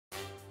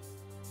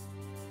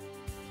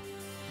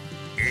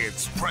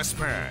It's Press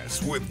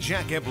Pass with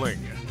Jack Ebling,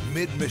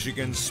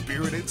 Mid-Michigan's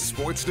spirited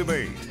sports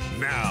debate.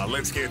 Now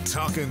let's get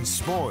talking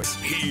sports.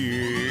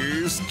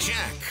 Here's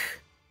Jack.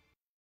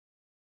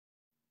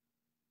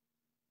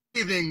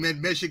 Good evening,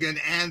 Mid-Michigan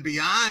and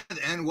beyond,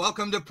 and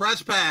welcome to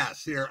Press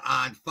Pass here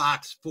on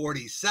Fox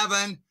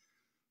 47.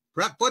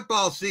 Prep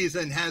football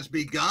season has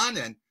begun,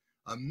 and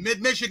a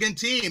Mid-Michigan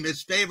team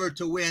is favored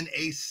to win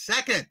a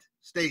second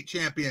state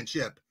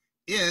championship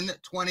in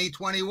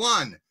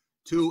 2021,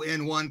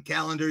 2-in-1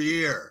 calendar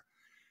year.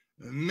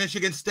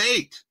 Michigan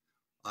State,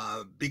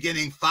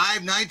 beginning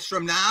 5 nights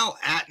from now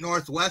at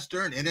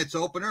Northwestern in its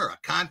opener, a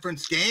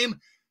conference game.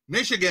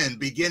 Michigan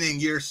beginning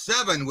year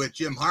 7 with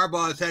Jim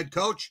Harbaugh as head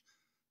coach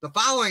the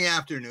following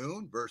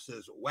afternoon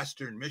versus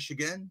Western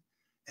Michigan.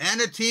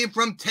 And a team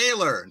from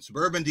Taylor in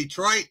suburban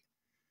Detroit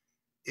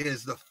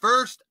is the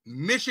first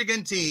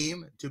Michigan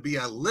team to be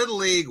a Little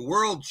League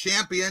world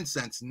champion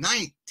since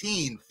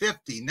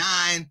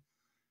 1959.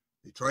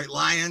 Detroit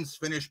Lions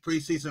finished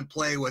preseason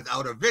play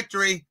without a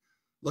victory,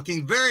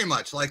 looking very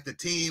much like the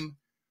team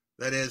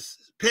that is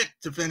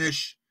picked to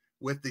finish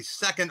with the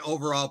second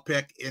overall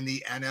pick in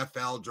the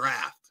NFL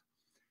draft.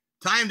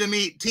 Time to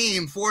meet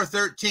Team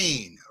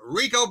 413,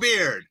 Rico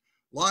Beard,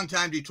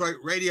 longtime Detroit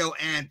radio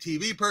and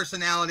TV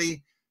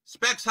personality,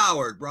 Specs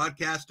Howard,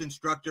 broadcast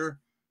instructor,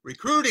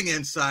 recruiting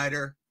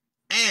insider,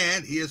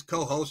 and he is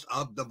co-host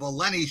of The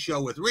Valenti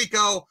Show with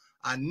Rico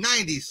on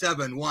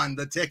 97.1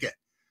 The Ticket.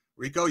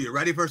 Rico, you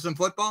ready for some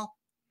football?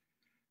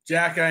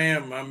 Jack, I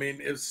am. I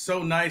mean, it was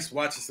so nice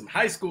watching some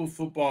high school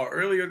football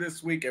earlier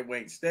this week at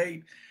Wayne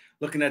State,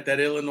 looking at that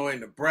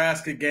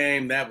Illinois-Nebraska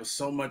game. That was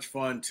so much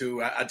fun,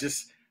 too. I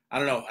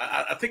don't know.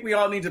 I think we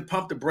all need to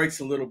pump the brakes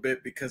a little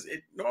bit because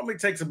it normally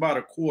takes about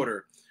a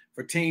quarter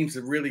for teams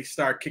to really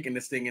start kicking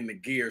this thing into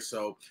gear.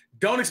 So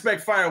don't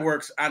expect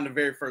fireworks on the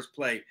very first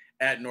play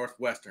at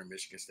Northwestern,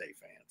 Michigan State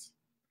fans.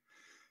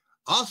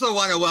 Also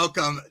want to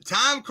welcome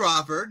Tom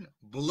Crawford,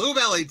 Blue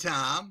Belly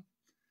Tom.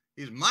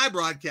 He's my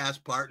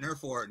broadcast partner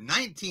for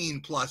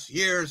 19-plus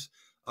years,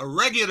 a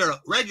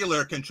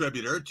regular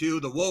contributor to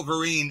the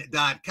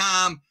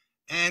Wolverine.com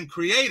and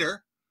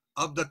creator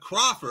of the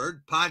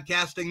Crawford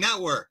Podcasting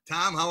Network.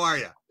 Tom, how are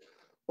you?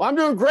 Well, I'm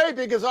doing great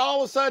because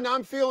all of a sudden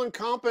I'm feeling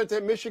confident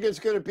that Michigan's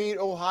going to beat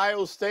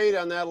Ohio State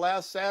on that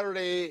last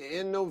Saturday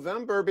in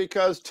November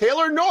because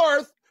Taylor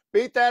North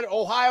beat that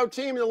Ohio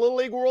team in the Little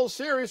League World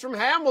Series from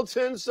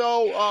Hamilton.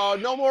 So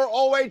no more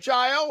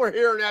OHIO we're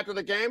hearing after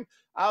the game.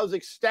 I was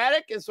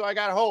ecstatic, and so I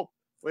got hope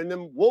when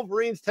the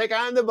Wolverines take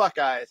on the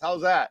Buckeyes.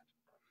 How's that?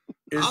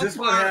 Is this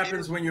what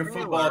happens when your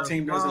football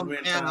team doesn't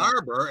win? Ann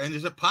Arbor, and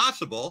is it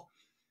possible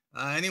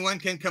anyone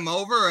can come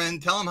over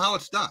and tell them how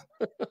it's done?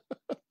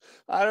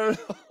 I don't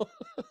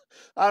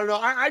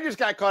know. I just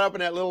got caught up in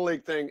that Little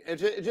League thing.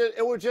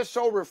 It was just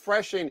so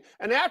refreshing.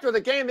 And after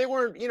the game, they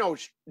weren't,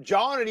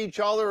 jawing at each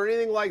other or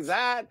anything like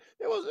that.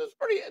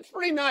 It's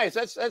pretty nice.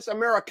 That's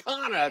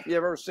Americana if you've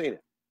ever seen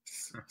it.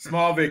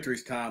 Small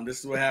victories, Tom. This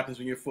is what happens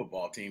when your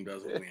football team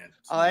doesn't win.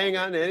 I'll hang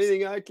on to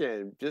anything I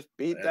can. Just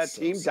beat that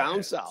team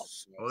down south.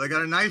 Well, they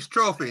got a nice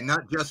trophy,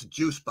 not just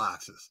juice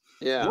boxes.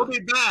 Yeah. We'll be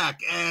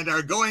back and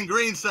our Going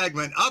Green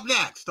segment up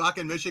next,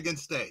 talking Michigan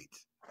State.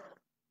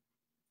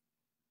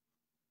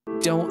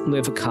 Don't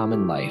live a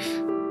common life.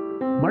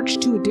 March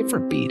to a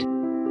different beat.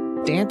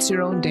 Dance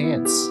your own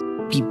dance.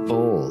 Be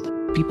bold.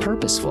 Be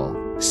purposeful.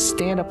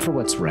 Stand up for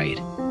what's right.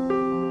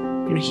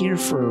 You're here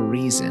for a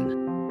reason.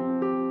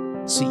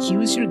 So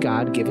use your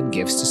God-given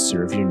gifts to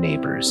serve your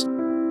neighbors.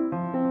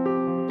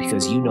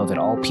 Because you know that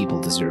all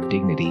people deserve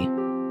dignity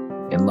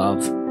and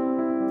love.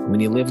 When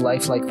you live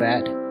life like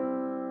that,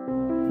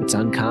 it's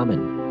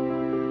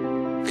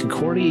uncommon.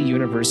 Concordia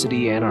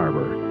University, Ann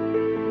Arbor.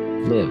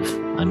 Live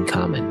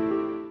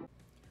uncommon.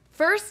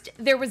 First,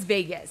 there was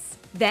Vegas,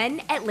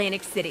 then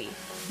Atlantic City.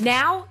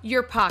 Now,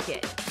 your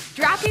pocket.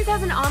 DraftKings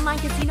has an online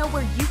casino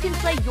where you can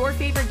play your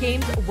favorite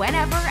games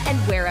whenever and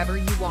wherever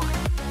you want.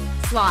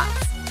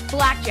 Slots,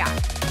 blackjack,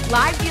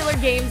 live dealer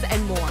games,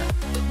 and more.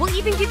 We'll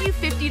even give you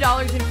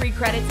 $50 in free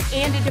credits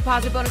and a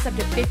deposit bonus up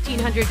to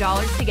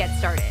 $1,500 to get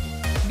started.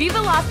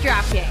 Viva Las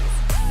DraftKings.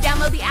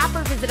 Download the app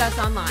or visit us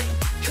online.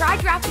 Try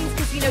DraftKings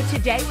Casino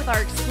today with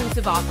our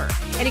exclusive offer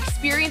and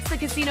experience the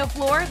casino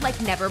floor like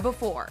never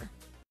before.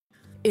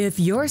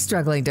 If you're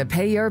struggling to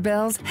pay your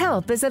bills,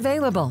 help is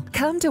available.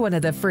 Come to one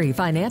of the free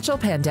financial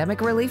pandemic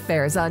relief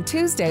fairs on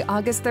Tuesday,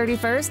 August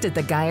 31st at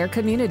the Geyer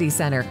Community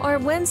Center or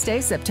Wednesday,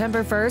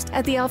 September 1st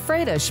at the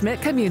Alfreda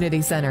Schmidt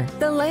Community Center.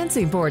 The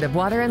Lansing Board of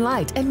Water and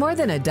Light and more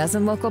than a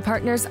dozen local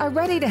partners are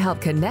ready to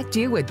help connect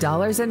you with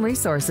dollars and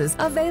resources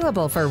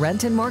available for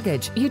rent and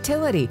mortgage,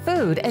 utility,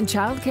 food, and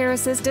child care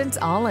assistance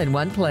all in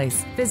one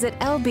place. Visit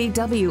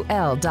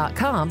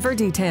lbwl.com for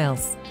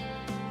details.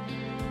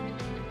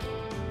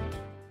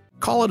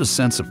 Call it a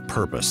sense of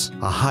purpose,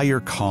 a higher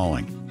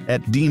calling.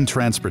 At Dean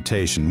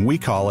Transportation, we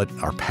call it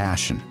our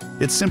passion.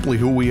 It's simply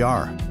who we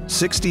are.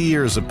 60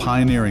 years of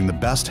pioneering the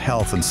best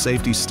health and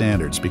safety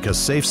standards because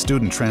safe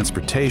student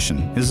transportation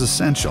is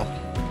essential.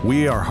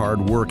 We are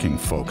hard-working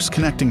folks,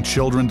 connecting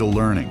children to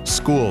learning,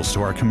 schools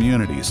to our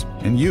communities,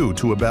 and you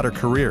to a better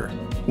career.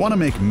 Want to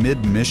make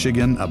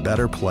Mid-Michigan a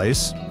better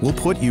place? We'll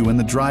put you in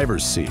the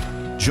driver's seat.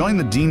 Join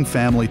the Dean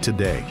family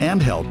today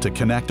and help to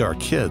connect our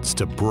kids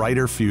to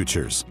brighter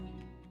futures.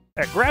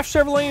 At Graf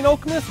Chevrolet in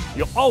Okemos,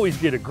 you'll always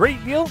get a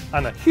great deal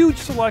on a huge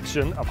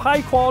selection of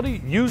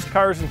high-quality used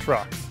cars and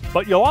trucks.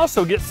 But you'll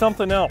also get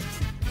something else: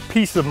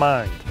 peace of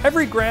mind.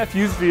 Every Graf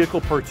used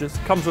vehicle purchase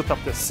comes with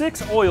up to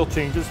 6 oil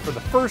changes for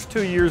the first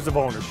 2 years of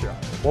ownership.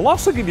 We'll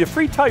also give you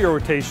free tire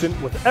rotation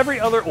with every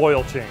other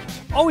oil change.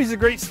 Always a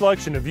great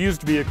selection of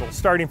used vehicles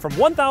starting from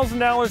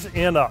 $1,000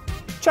 and up.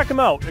 Check them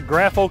out at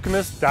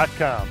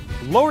grafokemos.com.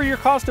 Lower your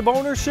cost of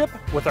ownership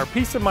with our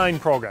Peace of Mind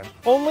program,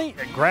 only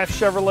at Graf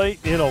Chevrolet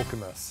in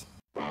Okemos.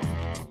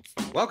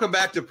 Welcome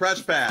back to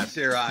Press Pass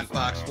here on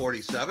Fox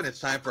 47. It's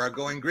time for our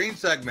Going Green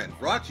segment,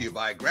 brought to you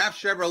by Graf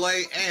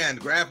Chevrolet and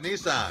Graf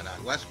Nissan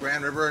on West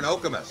Grand River in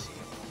Okemos.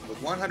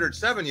 With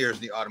 107 years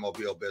in the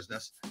automobile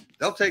business,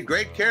 they'll take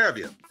great care of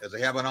you, as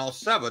they have on all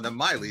 7 of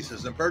my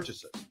leases and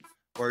purchases.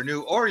 For a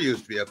new or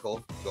used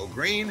vehicle, go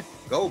green,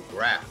 go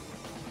Graf.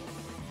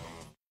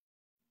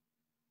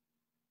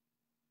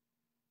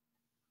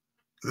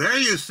 There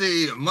you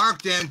see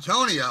Mark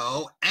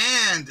D'Antonio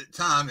and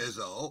Tom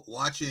Izzo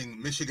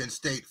watching Michigan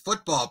State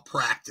football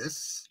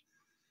practice.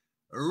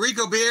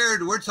 Rico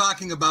Beard, we're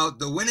talking about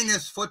the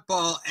winningest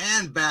football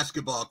and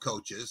basketball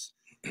coaches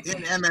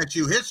in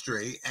MSU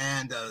history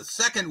and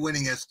second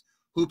winningest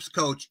hoops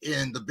coach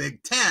in the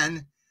Big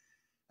Ten.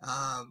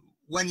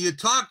 When you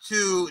talk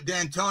to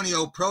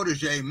D'Antonio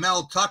protege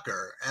Mel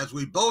Tucker, as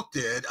we both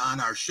did on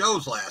our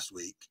shows last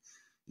week,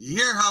 you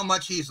hear how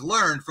much he's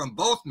learned from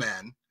both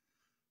men.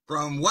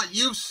 From what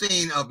you've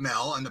seen of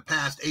Mel in the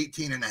past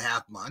 18 and a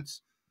half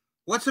months,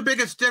 what's the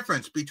biggest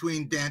difference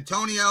between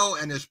D'Antonio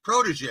and his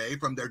protege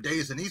from their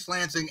days in East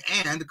Lansing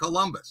and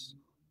Columbus?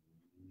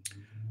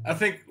 I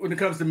think when it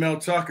comes to Mel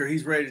Tucker,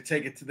 he's ready to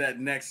take it to that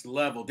next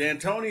level.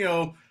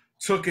 D'Antonio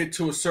took it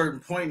to a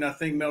certain point, and I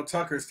think Mel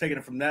Tucker is taking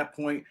it from that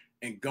point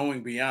and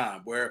going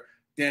beyond, where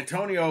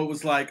D'Antonio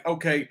was like,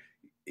 okay,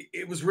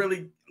 it was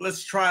really,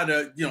 let's try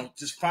to,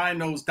 just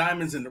find those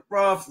diamonds in the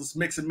rough. Let's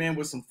mix them in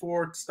with some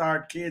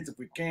 4-star kids if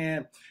we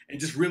can, and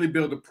just really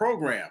build a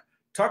program.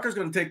 Tucker's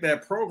going to take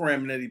that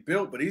program that he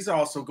built, but he's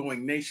also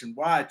going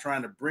nationwide,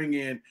 trying to bring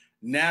in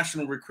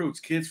national recruits,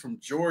 kids from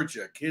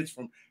Georgia, kids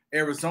from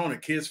Arizona,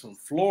 kids from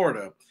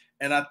Florida.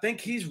 And I think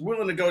he's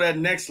willing to go that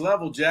next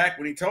level, Jack,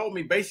 when he told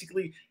me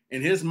basically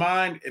in his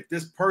mind, if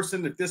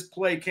this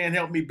play can't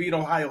help me beat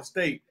Ohio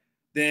State,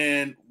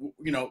 then,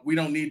 we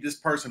don't need this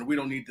person, or we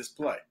don't need this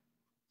play.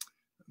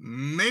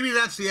 Maybe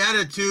that's the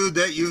attitude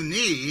that you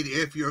need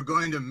if you're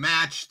going to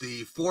match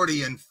the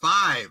 40-5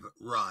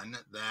 run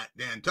that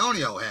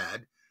D'Antonio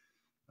had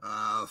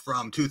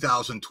from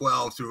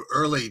 2012 through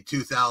early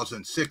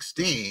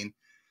 2016.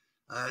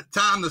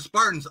 Tom, the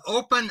Spartans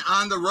open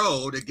on the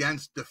road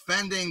against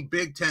defending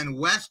Big Ten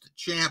West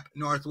champ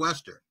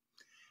Northwestern.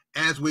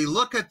 As we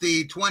look at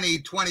the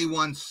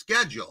 2021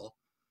 schedule,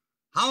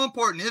 how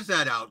important is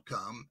that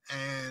outcome,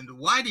 and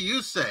why do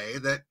you say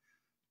that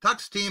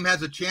Tuck's team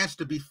has a chance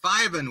to be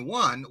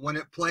 5-1 when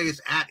it plays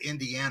at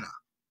Indiana?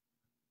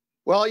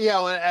 Well,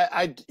 yeah,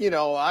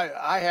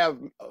 I have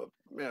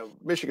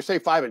Michigan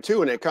State 5-2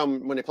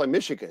 when they play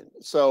Michigan,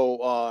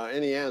 so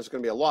Indiana's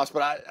going to be a loss.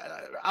 But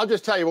I'll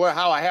just tell you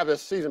how I have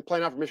this season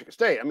playing out for Michigan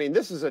State. I mean,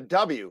 this is a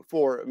W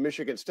for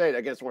Michigan State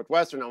against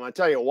Northwestern. I'm going to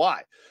tell you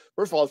why.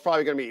 First of all, it's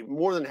probably going to be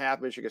more than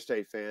half Michigan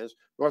State fans.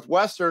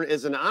 Northwestern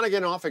is an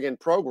on-again, off-again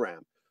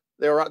program.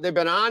 They've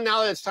been on,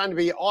 now that it's time to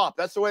be off.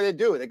 That's the way they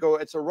do it.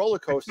 It's a roller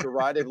coaster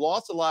ride. They've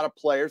lost a lot of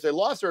players. They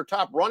lost their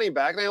top running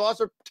back, and they lost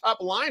their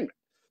top lineman.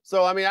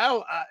 So, I mean,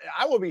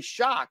 I will be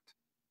shocked,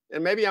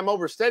 and maybe I'm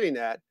overstating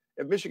that,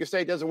 if Michigan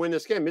State doesn't win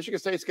this game. Michigan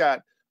State's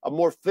got a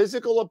more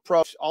physical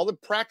approach. All the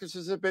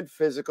practices have been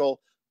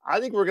physical. I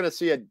think we're going to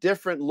see a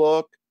different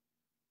look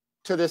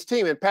to this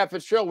team. And Pat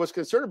Fitzgerald was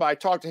concerned about it. I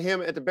talked to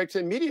him at the Big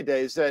Ten Media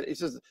Days that he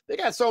says they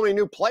got so many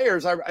new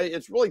players.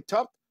 It's really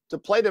tough to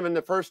play them in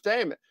the first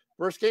game.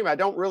 I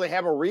don't really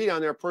have a read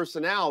on their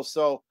personnel.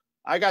 So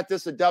I got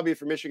this a W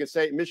for Michigan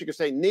State. Michigan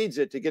State needs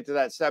it to get to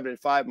that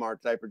 7-5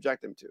 mark that I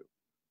project them to.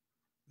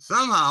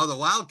 Somehow the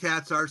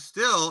Wildcats are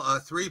still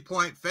a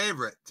 3-point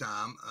favorite,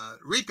 Tom.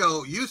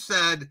 Rico, you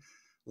said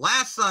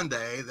last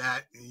Sunday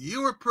that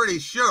you were pretty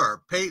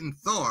sure Peyton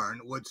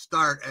Thorne would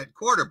start at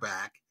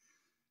quarterback.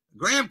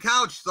 Graham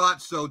Couch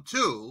thought so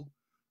too,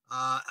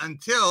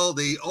 until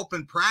the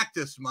open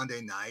practice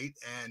Monday night.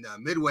 And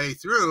midway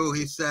through,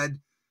 he said,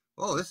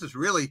 oh, this is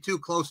really too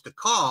close to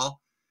call.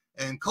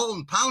 And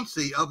Colton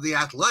Pouncey of The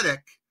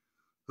Athletic,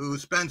 who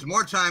spends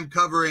more time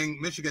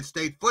covering Michigan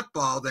State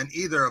football than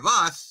either of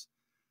us,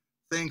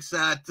 thinks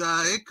that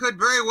it could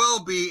very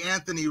well be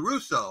Anthony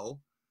Russo.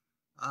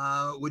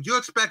 Would you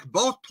expect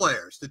both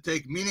players to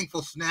take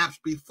meaningful snaps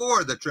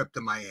before the trip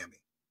to Miami?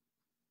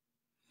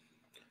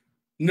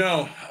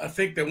 No, I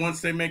think that once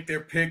they make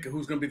their pick of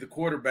who's going to be the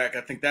quarterback, I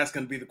think that's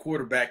going to be the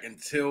quarterback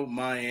until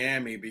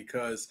Miami,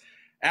 because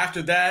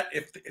after that,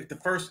 if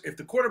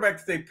the quarterback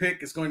that they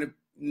pick is going to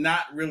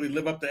not really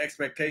live up to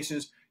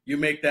expectations, you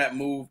make that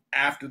move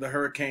after the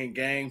Hurricane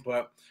game.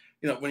 But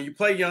when you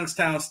play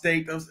Youngstown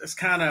State, it's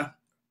kind of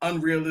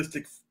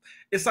unrealistic.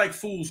 It's like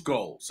fool's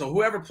gold. So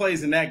whoever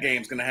plays in that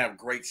game is going to have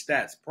great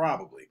stats,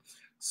 probably.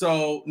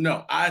 So,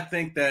 no, I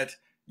think that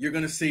you're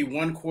going to see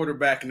one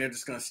quarterback, and they're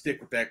just going to stick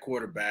with that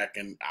quarterback.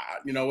 And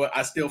you know what?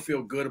 I still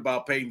feel good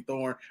about Peyton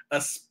Thorne,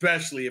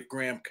 especially if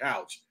Graham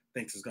Couch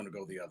thinks it's going to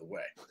go the other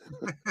way.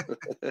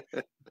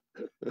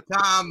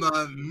 Tom,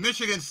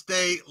 Michigan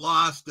State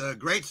lost a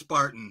great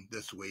Spartan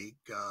this week.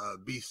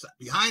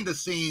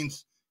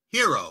 Behind-the-scenes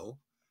hero,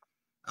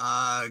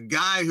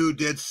 guy who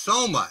did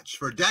so much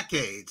for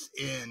decades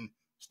in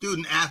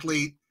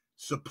student-athlete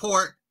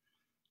support.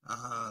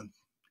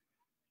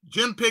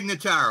 Jim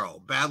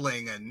Pignataro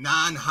battling a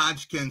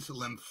non-Hodgkin's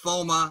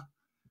lymphoma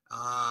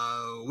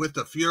with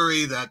the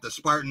fury that the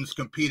Spartans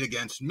compete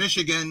against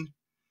Michigan.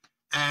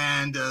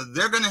 And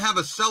they're going to have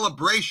a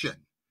celebration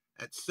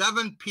at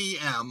 7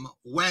 p.m.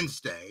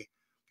 Wednesday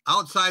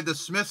outside the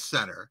Smith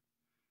Center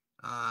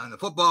on the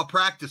football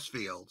practice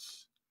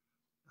fields.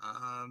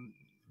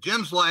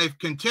 Jim's life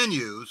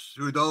continues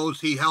through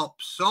those he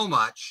helped so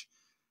much.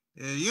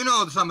 You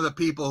know some of the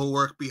people who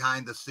work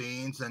behind the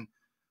scenes, and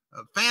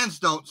fans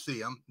don't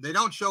see them. They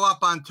don't show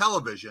up on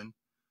television.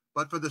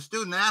 But for the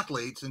student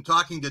athletes, and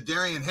talking to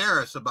Darian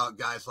Harris about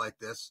guys like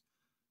this,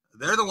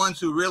 they're the ones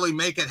who really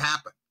make it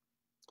happen.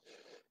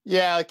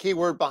 Yeah, the key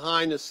word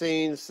behind the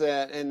scenes,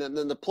 and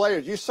then the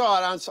players. I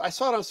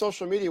saw it on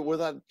social media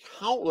with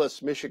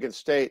countless Michigan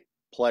State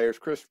players,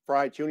 Chris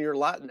Fry Jr. A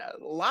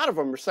lot of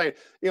them are saying,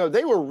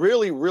 they were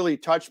really, really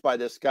touched by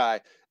this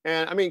guy.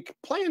 And I mean,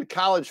 playing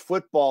college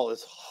football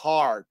is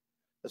hard,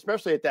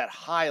 especially at that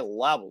high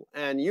level.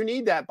 And you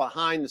need that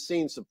behind the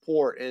scenes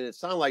support. And it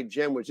sounded like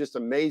Jim was just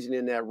amazing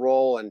in that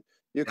role. And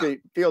you could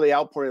feel the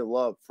outpouring of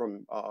love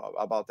from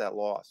about that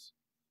loss.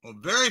 Well,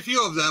 very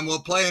few of them will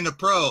play in the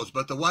pros,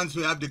 but the ones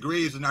who have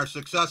degrees and are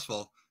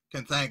successful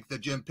can thank the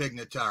Jim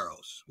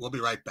Pignataros. We'll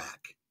be right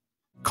back.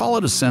 Call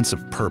it a sense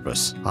of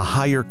purpose, a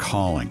higher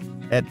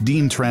calling. At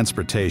Dean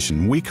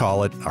Transportation, we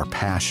call it our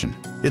passion.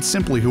 It's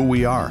simply who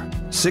we are.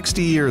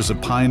 60 years of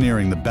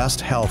pioneering the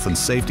best health and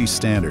safety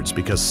standards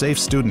because safe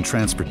student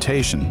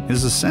transportation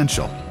is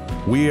essential.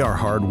 We are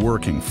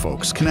hard-working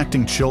folks,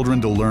 connecting children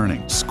to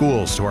learning,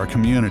 schools to our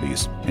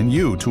communities, and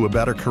you to a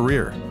better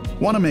career.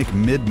 Want to make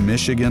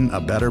Mid-Michigan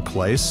a better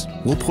place?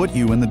 We'll put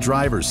you in the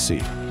driver's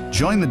seat.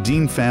 Join the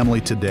Dean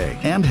family today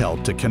and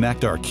help to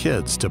connect our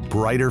kids to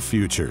brighter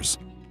futures.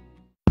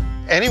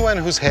 Anyone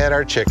who's had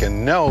our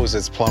chicken knows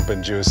it's plump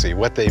and juicy.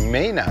 What they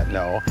may not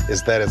know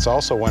is that it's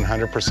also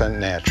 100%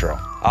 natural.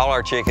 All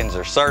our chickens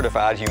are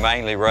certified,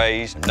 humanely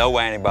raised, no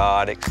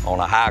antibiotics, on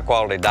a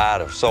high-quality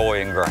diet of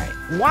soy and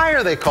grain. Why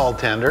are they called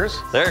tenders?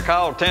 They're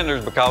called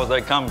tenders because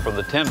they come from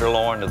the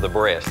tenderloin of the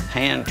breast,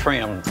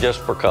 hand-trimmed just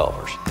for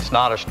colors. It's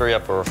not a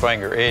strip or a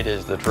finger, it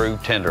is the true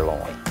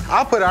tenderloin.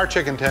 I'll put our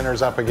chicken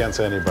tenders up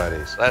against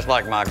anybody's. That's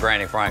like my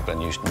Granny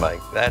Franklin used to make.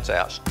 That's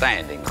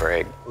outstanding,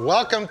 Craig.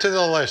 Welcome to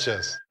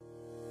Delicious.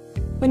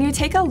 When you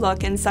take a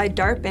look inside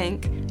Dart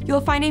Bank,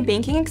 you'll find a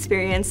banking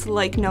experience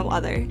like no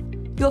other.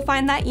 You'll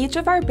find that each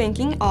of our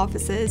banking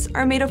offices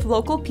are made of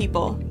local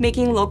people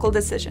making local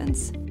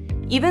decisions.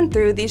 Even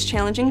through these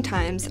challenging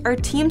times, our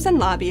teams and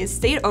lobbies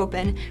stayed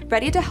open,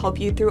 ready to help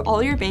you through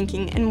all your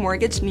banking and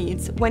mortgage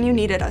needs when you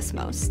needed us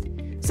most.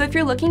 So if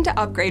you're looking to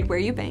upgrade where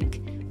you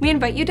bank, we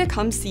invite you to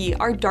come see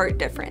our Dart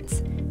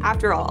difference.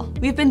 After all,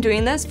 we've been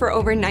doing this for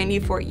over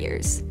 94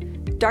 years.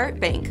 Dart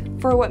Bank,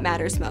 for what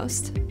matters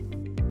most.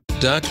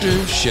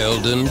 Dr.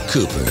 Sheldon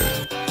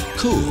Cooper.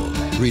 Cool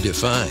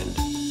redefined.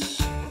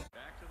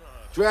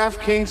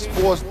 DraftKings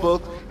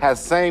Sportsbook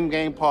has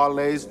same-game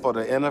parlays for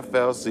the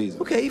NFL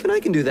season. Okay, even I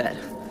can do that.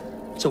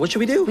 So what should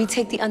we do? We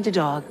take the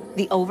underdog,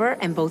 the over,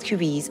 and both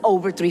QBs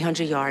over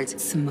 300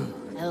 yards. Smooth.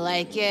 I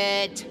like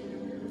it.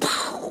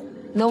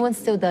 No one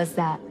still does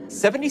that.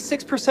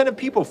 76% of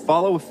people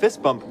follow a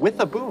fist bump with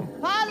a boom.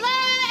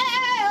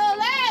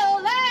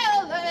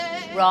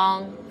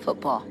 Wrong.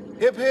 Football.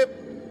 Hip, hip.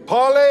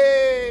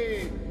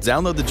 Parlay!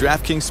 Download the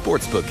DraftKings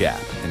Sportsbook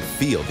app and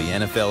feel the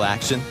NFL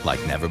action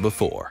like never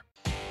before.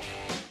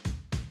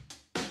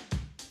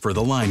 For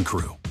the line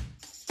crew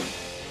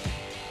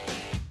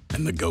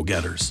and the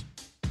go-getters.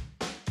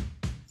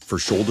 For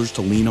shoulders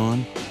to lean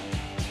on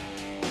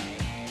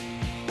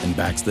and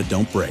backs that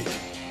don't break.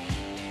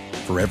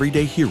 For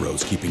everyday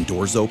heroes keeping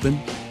doors open,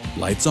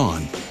 lights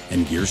on,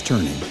 and gears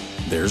turning,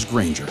 there's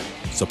Grainger.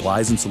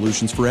 Supplies and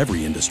solutions for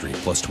every industry,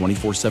 plus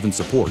 24/7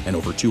 support and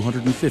over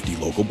 250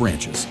 local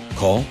branches.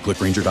 Call, click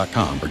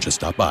Grainger.com, or just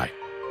stop by.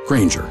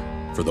 Grainger,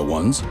 for the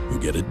ones who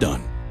get it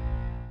done.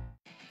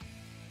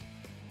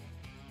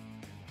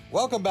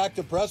 Welcome back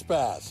to Press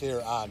Pass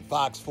here on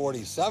Fox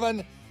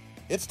 47.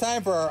 It's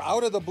time for our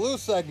Out of the Blue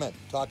segment,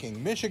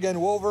 talking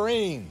Michigan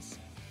Wolverines.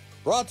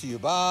 Brought to you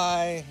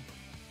by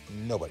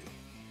nobody.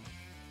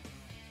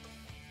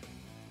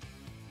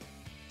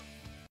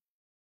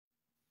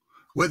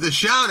 With a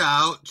shout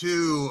out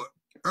to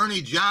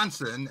Ernie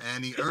Johnson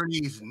and the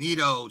Ernie's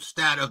Nito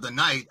stat of the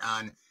night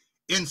on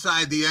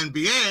Inside the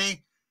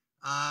NBA,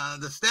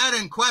 the stat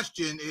in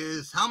question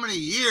is how many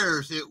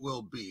years it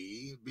will be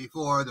be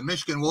before the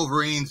Michigan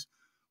Wolverines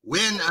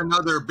win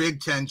another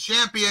Big Ten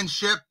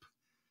championship.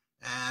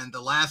 And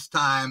the last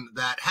time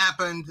that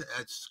happened,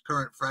 its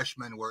current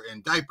freshmen were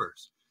in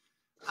diapers.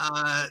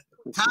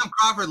 Tom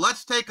Crawford,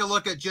 let's take a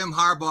look at Jim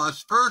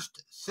Harbaugh's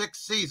first 6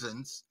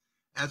 seasons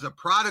as a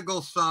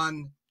prodigal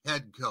son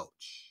head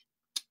coach.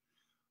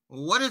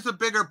 What is a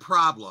bigger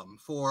problem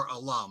for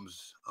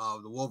alums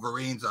of the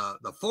Wolverines?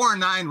 The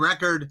 4-9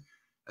 record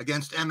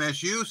against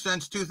MSU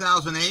since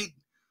 2008,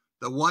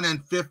 the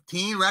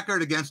 1-15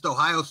 record against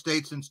Ohio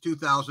State since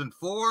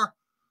 2004,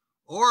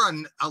 or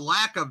a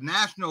lack of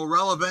national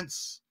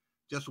relevance,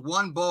 just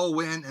one bowl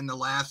win in the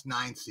last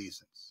 9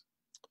 seasons?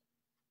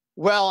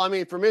 Well, I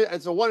mean, for me,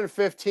 it's a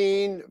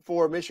 1-15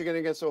 for Michigan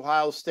against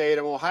Ohio State.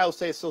 I mean, Ohio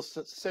State still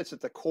sits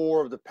at the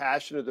core of the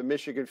passion of the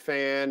Michigan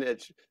fan.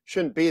 It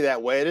shouldn't be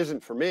that way. It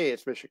isn't for me.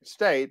 It's Michigan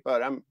State,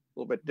 but I'm a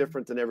little bit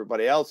different than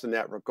everybody else in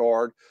that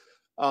regard.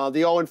 The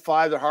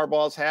 0-5 that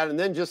Harbaugh's had, and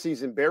then just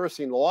these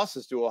embarrassing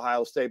losses to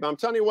Ohio State. But I'm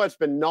telling you what, it's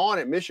been gnawing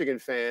at Michigan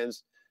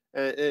fans,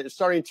 and it's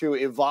starting to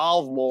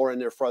evolve more in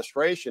their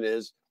frustration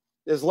is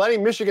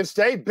letting Michigan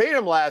State beat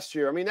them last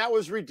year. I mean, that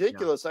was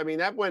ridiculous. Yeah. I mean,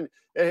 that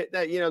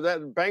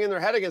banging their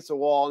head against the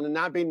wall and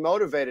not being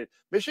motivated.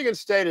 Michigan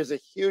State is a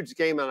huge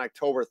game on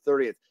October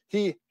 30th.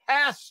 He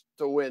has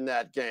to win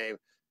that game,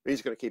 but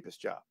he's going to keep his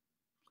job.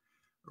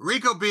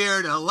 Rico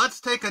Beard,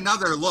 let's take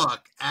another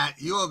look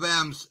at U of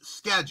M's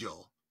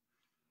schedule.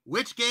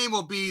 Which game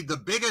will be the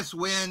biggest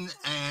win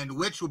and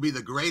which will be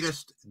the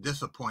greatest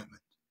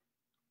disappointment?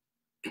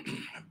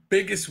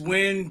 Biggest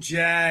win,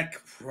 Jack,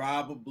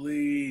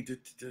 probably.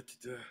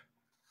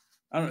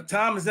 I don't know.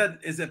 Tom, is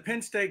that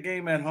Penn State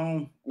game at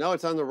home? No,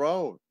 it's on the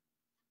road.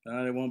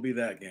 It won't be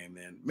that game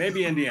then.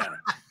 Maybe Indiana.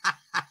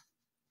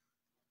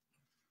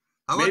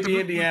 Maybe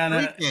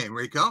Indiana game,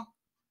 Rico.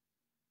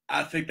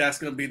 I think that's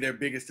going to be their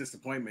biggest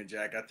disappointment,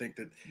 Jack. I think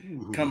that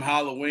come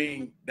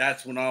Halloween,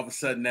 that's when all of a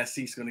sudden that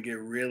seat's going to get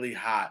really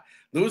hot.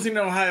 Losing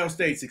to Ohio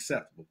State's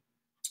acceptable.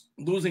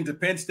 Losing to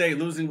Penn State,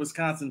 losing to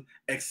Wisconsin,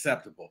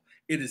 acceptable.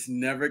 It is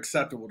never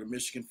acceptable to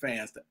Michigan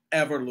fans to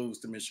ever lose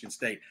to Michigan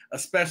State,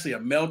 especially a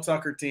Mel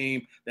Tucker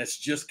team that's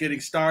just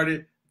getting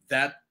started.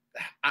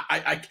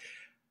 I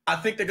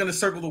think they're going to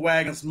circle the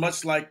wagons,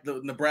 much like the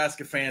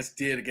Nebraska fans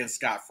did against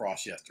Scott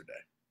Frost yesterday.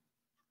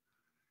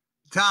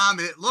 Tom,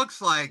 it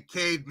looks like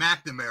Cade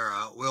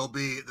McNamara will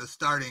be the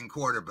starting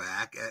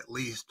quarterback, at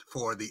least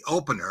for the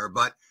opener,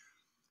 but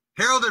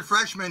heralded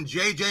freshman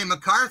J.J.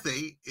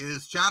 McCarthy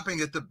is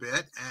chomping at the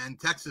bit, and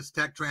Texas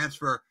Tech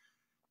transfer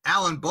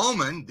Alan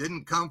Bowman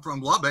didn't come from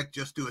Lubbock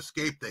just to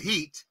escape the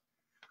heat.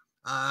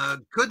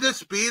 Could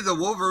this be the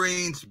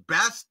Wolverines'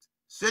 best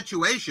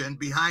situation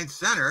behind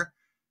center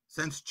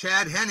since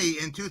Chad Henne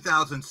in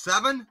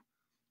 2007,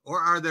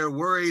 or are there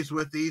worries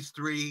with these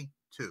three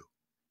too?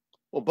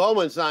 Well,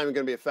 Bowman's not even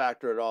going to be a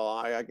factor at all.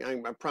 I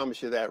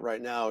promise you that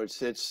right now.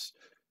 It's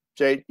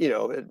Cade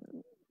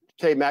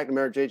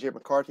McNamara, J.J.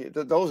 McCarthy.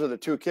 Those are the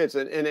two kids,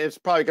 and it's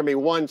probably going to be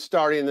one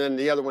starting, and then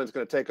the other one's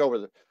going to take over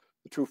the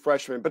true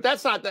freshman. But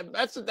that's not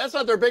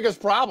their biggest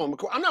problem.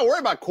 I'm not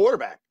worried about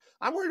quarterback.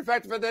 I'm worried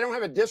about the fact that they don't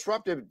have a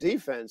disruptive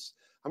defense.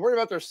 I'm worried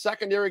about their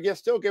secondary gifts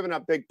still giving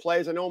up big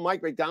plays. I know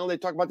Mike McDonald, they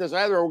talk about this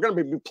either. We're going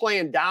to be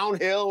playing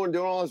downhill and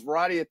doing all this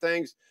variety of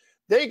things.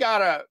 They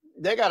gotta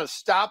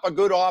stop a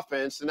good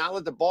offense and not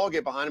let the ball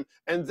get behind them.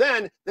 And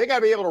then they got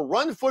to be able to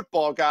run the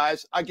football,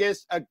 guys,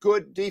 against a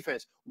good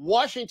defense.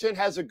 Washington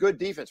has a good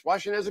defense.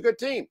 Washington has a good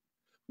team.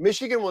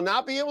 Michigan will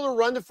not be able to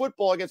run the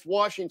football against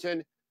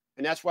Washington,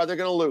 and that's why they're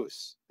going to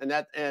lose. And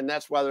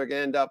that's why they're going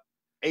to end up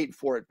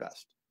 8-4 at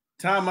best.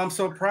 Tom, I'm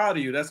so proud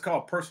of you. That's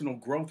called personal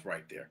growth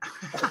right there.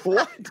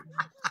 What?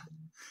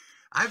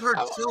 I've heard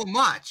so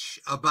much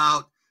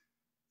about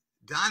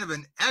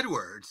Donovan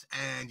Edwards,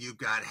 and you've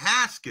got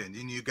Haskins,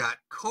 and you've got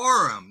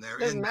Corum. They're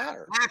in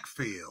the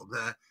backfield.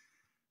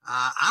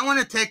 I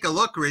want to take a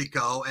look,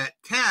 Rico, at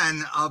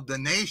 10 of the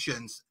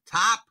nation's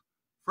top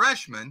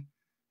freshmen,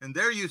 and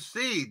there you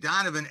see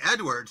Donovan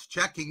Edwards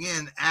checking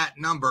in at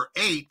number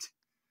 8.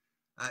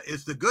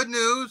 Is the good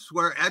news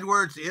where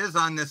Edwards is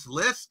on this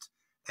list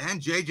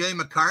and J.J.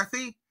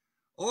 McCarthy,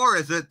 or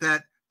is it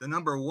that the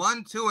number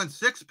 1, 2, and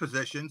 6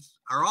 positions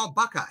are all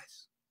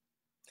Buckeyes?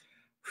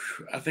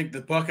 I think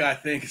the Buckeye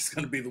thing is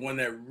going to be the one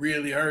that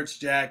really hurts,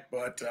 Jack,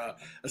 but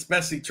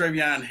especially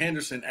Travion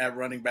Henderson at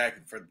running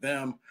back for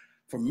them.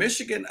 For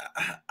Michigan,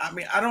 I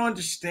mean, I don't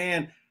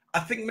understand. I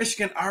think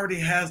Michigan already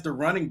has the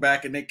running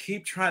back, and they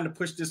keep trying to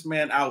push this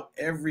man out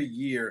every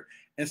year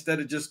instead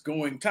of just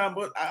going. Tom,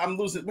 I'm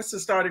losing. What's the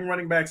starting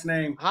running back's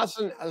name?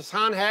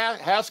 Hassan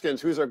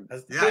Haskins, who's a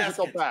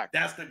physical back.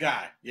 That's the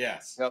guy,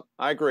 yes. Yep,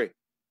 I agree.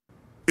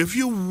 If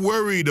you're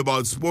worried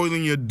about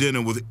spoiling your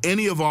dinner with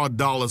any of our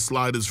dollar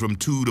sliders from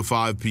 2 to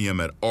 5 p.m.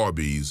 at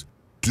Arby's,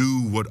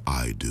 do what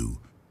I do.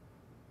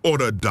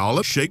 Order a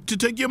dollar shake to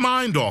take your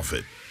mind off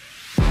it.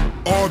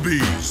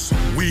 Arby's,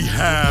 we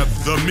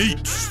have the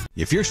meat.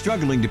 If you're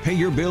struggling to pay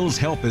your bills,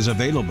 help is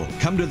available.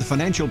 Come to the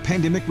Financial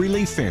Pandemic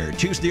Relief Fair,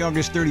 Tuesday,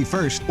 August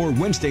 31st or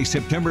Wednesday,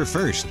 September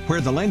 1st,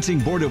 where the Lansing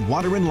Board of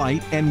Water and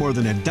Light and more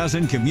than a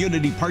dozen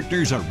community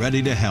partners are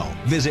ready to help.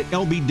 Visit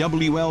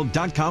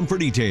lbwl.com for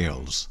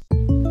details.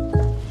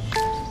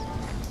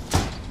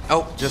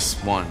 Oh,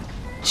 just one.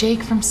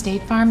 Jake from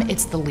State Farm,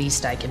 it's the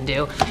least I can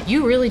do.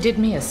 You really did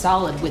me a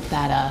solid with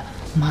that,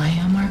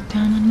 Maya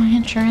markdown on my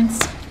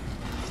insurance.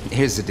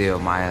 Here's the deal,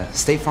 Maya.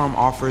 State Farm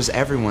offers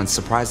everyone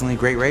surprisingly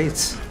great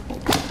rates.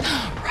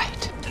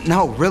 Right.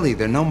 No, really,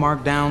 there are no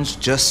markdowns,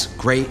 just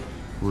great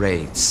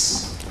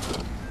rates.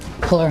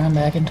 Pull around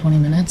back in 20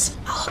 minutes.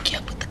 I'll hook you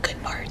up with the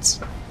good parts.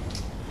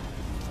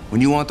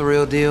 When you want the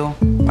real deal,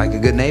 like a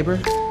good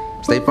neighbor,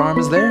 State Farm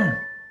is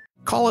there.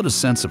 Call it a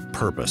sense of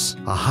purpose,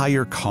 a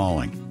higher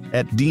calling.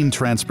 At Dean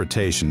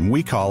Transportation,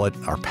 we call it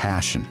our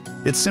passion.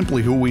 It's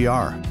simply who we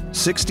are.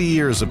 60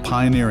 years of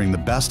pioneering the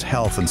best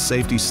health and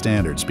safety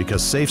standards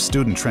because safe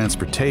student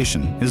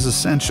transportation is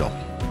essential.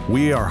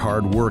 We are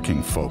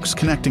hard-working folks,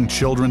 connecting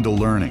children to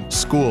learning,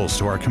 schools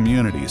to our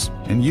communities,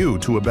 and you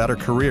to a better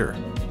career.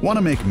 Want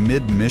to make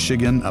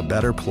Mid-Michigan a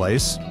better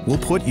place? We'll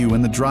put you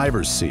in the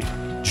driver's seat.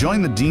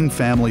 Join the Dean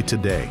family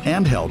today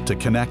and help to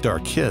connect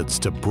our kids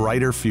to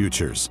brighter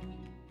futures.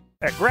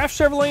 At Graff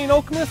Chevrolet in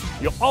Okemos,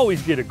 you'll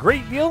always get a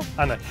great deal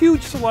on a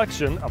huge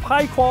selection of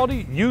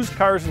high-quality used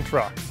cars and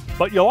trucks.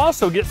 But you'll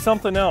also get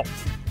something else,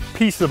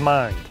 peace of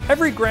mind.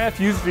 Every Graff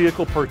used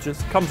vehicle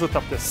purchase comes with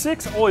up to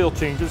 6 oil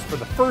changes for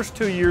the first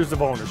 2 years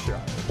of ownership.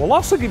 We'll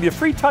also give you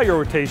free tire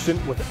rotation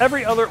with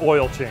every other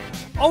oil change.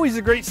 Always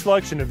a great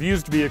selection of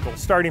used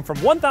vehicles starting from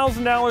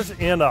 $1,000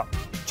 and up.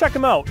 Check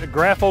them out at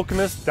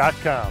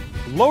graffokemos.com.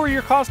 Lower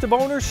your cost of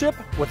ownership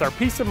with our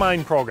Peace of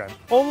Mind program,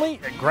 only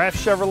at Graff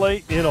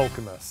Chevrolet in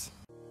Okemos.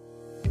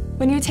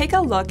 When you take a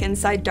look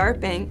inside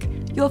Dart Bank,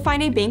 you'll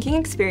find a banking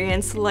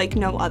experience like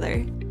no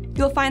other.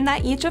 You'll find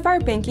that each of our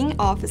banking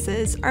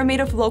offices are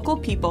made of local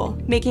people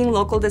making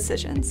local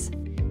decisions.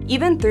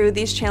 Even through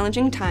these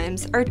challenging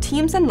times, our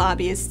teams and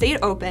lobbies stayed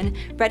open,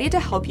 ready to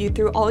help you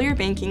through all your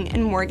banking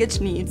and mortgage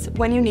needs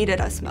when you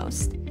needed us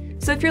most.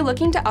 So if you're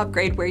looking to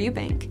upgrade where you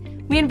bank,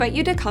 we invite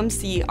you to come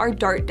see our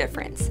Dart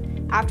difference.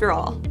 After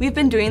all, we've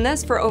been doing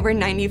this for over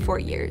 94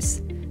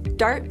 years.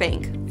 Dart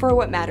Bank, for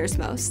what matters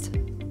most.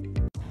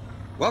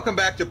 Welcome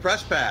back to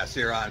Press Pass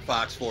here on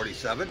Fox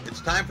 47.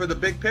 It's time for the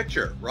big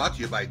picture, brought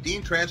to you by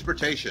Dean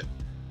Transportation.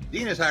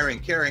 Dean is hiring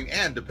caring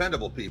and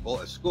dependable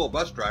people as school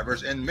bus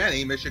drivers in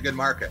many Michigan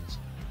markets.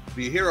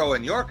 Be a hero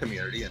in your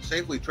community and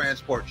safely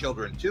transport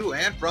children to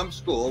and from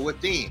school with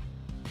Dean.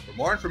 For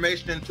more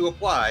information and to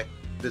apply,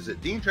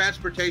 visit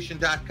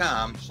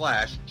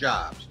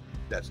deantransportation.com/jobs.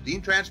 That's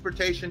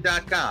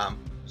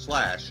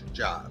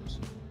deantransportation.com/jobs.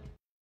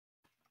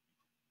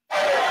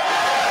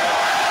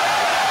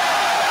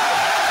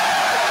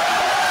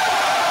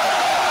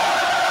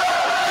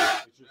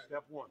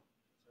 Step one.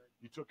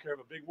 You took care of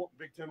a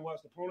Big Ten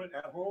West opponent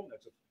at home.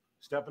 That's a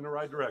step in the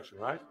right direction,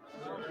 right?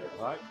 All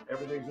right.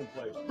 Everything's in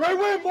place. Great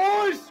win,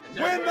 boys!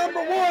 Win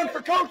number 1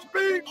 for Coach B.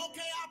 Okay,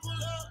 I pull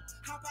up.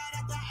 How about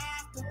at the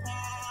after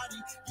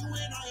party? You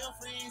and all your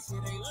friends say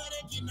they love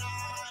that get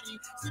naughty.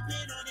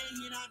 Sipping on that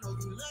heat, I know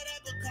you love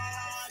that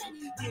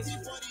Bacardi.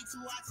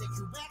 1942, I take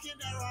you back in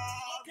that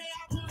raw. Okay,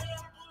 I pull up.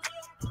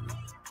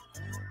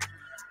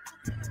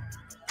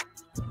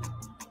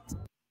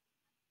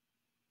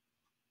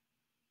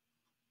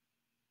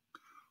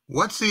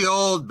 What's the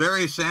old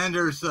Barry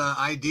Sanders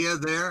idea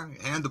there?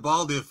 Hand the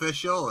ball to the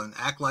official and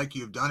act like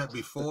you've done it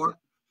before.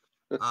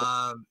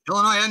 Illinois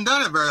hadn't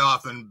done it very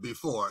often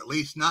before, at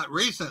least not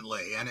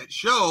recently, and it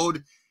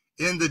showed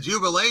in the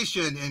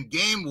jubilation in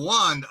Game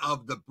 1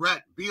 of the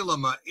Brett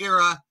Bielema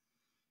era.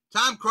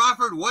 Tom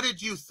Crawford, what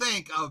did you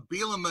think of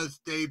Bielema's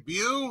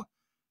debut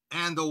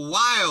and the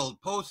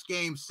wild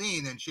post-game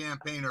scene in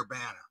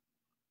Champaign-Urbana?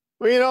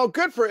 Well,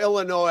 good for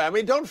Illinois. I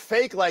mean, don't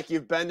fake like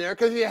you've been there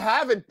because you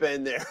haven't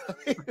been there.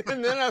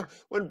 And then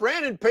when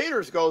Brandon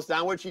Peters goes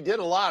down, which he did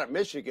a lot at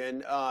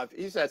Michigan,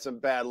 he's had some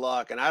bad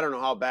luck, and I don't know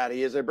how bad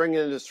he is. They bring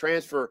in this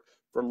transfer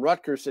from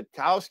Rutgers,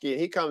 Sitkowski,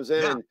 and he comes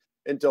in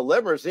and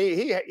delivers.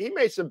 He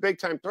made some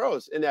big-time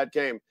throws in that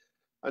game.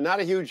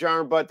 Not a huge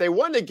arm, but they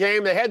won the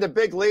game. They had the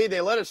big lead.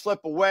 They let it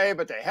slip away,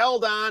 but they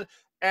held on.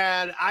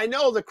 And I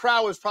know the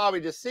crowd was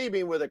probably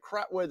deceiving with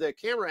the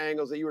camera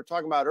angles that you were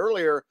talking about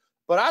earlier,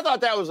 but I thought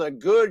that was a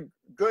good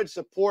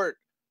support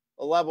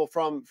level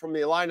from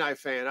the Illini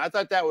fan. I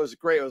thought that was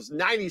great. It was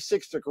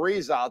 96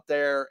 degrees out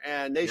there,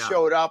 and they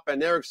showed up,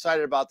 and they're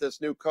excited about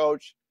this new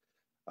coach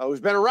who's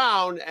been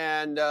around,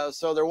 and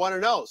so they're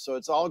 1-0. So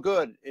it's all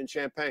good in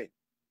Champaign.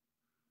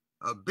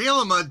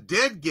 Bielema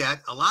did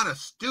get a lot of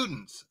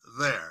students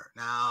there.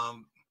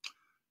 Now,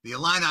 the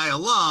Illini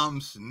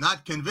alums,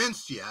 not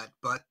convinced yet,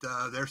 but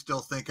they're still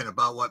thinking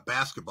about what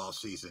basketball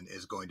season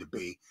is going to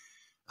be.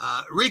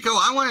 Rico,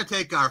 I want to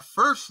take our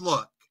first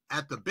look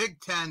at the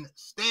Big Ten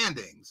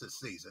standings this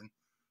season,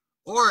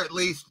 or at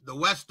least the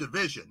West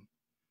Division.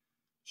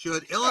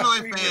 Should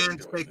Illinois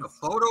fans take a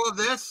photo of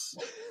this?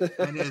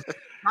 And is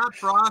Scott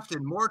Frost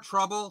in more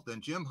trouble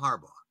than Jim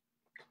Harbaugh?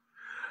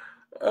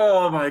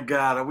 Oh my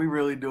God, are we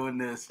really doing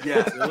this?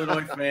 Yes,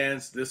 Illinois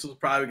fans, this was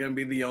probably going to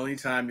be the only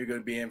time you're going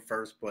to be in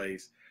first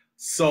place,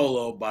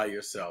 solo by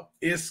yourself.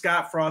 Is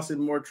Scott Frost in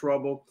more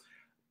trouble?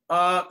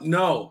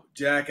 No,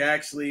 Jack.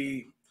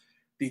 Actually,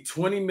 the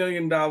 $20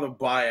 million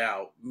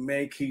buyout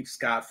may keep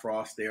Scott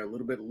Frost there a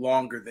little bit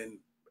longer than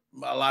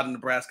a lot of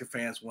Nebraska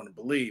fans want to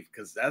believe,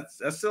 because that's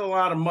still a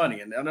lot of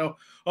money. And I know,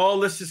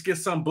 let's just get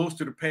some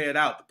booster to pay it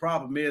out. The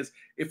problem is,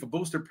 if a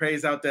booster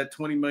pays out that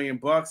 $20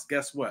 million,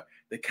 guess what?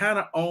 They kind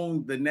of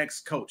own the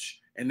next coach,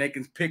 and they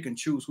can pick and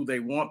choose who they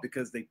want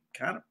because they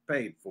kind of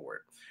paid for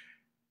it.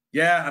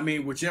 Yeah, I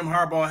mean, with Jim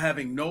Harbaugh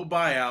having no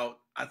buyout,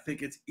 I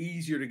think it's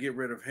easier to get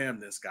rid of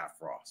him than Scott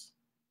Frost.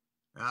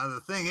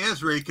 The thing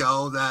is,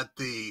 Rico, that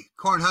the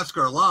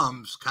Cornhusker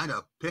alums kind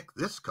of picked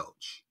this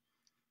coach.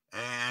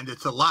 And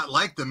it's a lot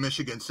like the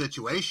Michigan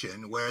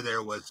situation, where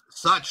there was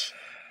such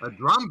a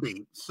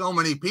drumbeat. So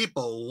many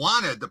people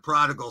wanted the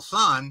prodigal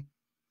son.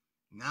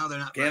 Now they're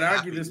not. Can't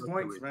argue this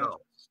point, man.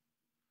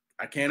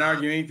 I can't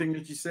argue anything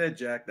that you said,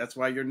 Jack. That's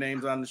why your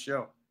name's on the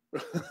show.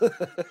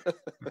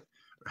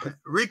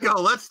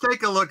 Rico, let's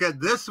take a look at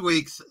this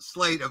week's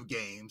slate of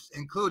games,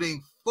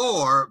 including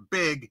 4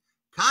 big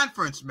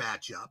conference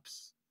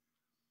matchups.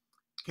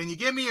 Can you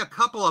give me a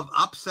couple of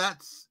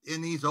upsets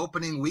in these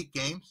opening week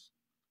games?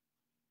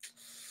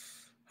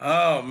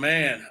 Oh,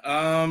 man.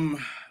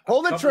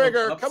 Hold the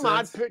trigger. Come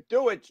on.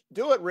 Do it.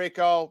 Do it,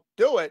 Rico.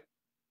 Do it.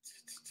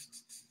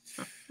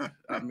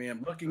 I mean,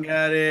 I'm looking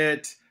at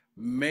it.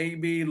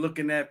 Maybe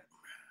looking at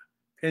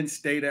Penn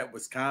State at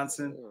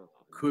Wisconsin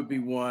could be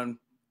one.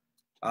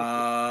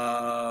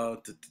 And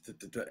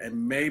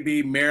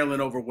maybe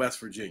Maryland over West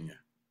Virginia.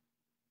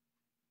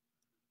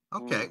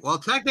 Okay. Well,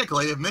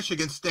 technically, if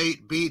Michigan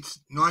State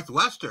beats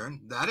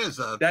Northwestern, that is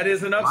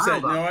an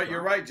upset. You know what?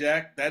 You're right,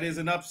 Jack. That is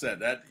an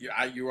upset.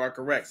 You are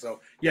correct.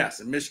 So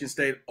yes, and Michigan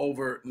State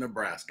over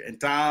Nebraska. And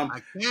Tom,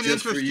 I can't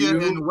interest you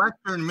in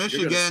Western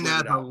Michigan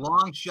as a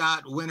long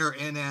shot winner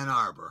in Ann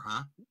Arbor,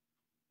 huh?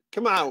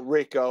 Come on,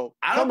 Rico.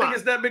 I don't think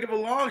it's that big of a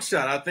long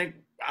shot. I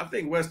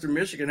think Western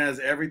Michigan has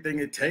everything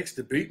it takes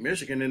to beat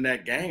Michigan in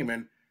that game.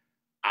 And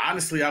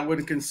honestly, I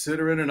wouldn't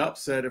consider it an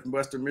upset if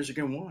Western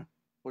Michigan won.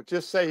 Well,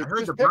 just say I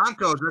heard the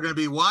Broncos are going to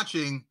be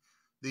watching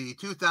the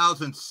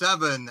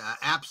 2007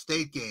 App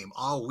State game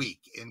all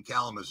week in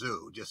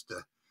Kalamazoo, just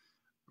to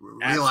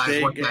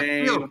realize what that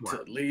feels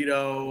like.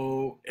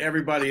 Toledo,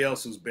 everybody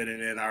else who's been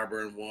in Ann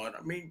Arbor and won.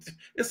 I mean,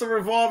 it's a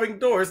revolving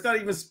door. It's not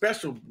even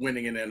special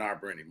winning in Ann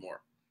Arbor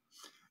anymore.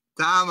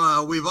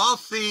 Tom, we've all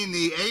seen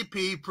the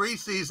AP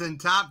preseason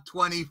top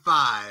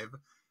 25.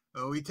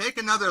 We take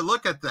another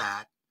look at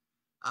that.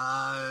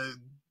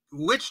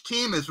 Which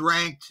team is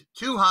ranked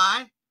too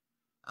high?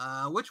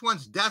 Which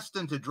one's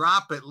destined to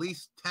drop at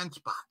least 10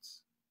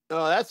 spots?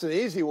 Oh, that's an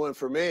easy one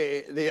for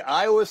me. The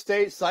Iowa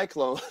State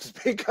Cyclones,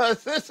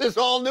 because this is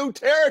all new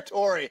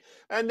territory,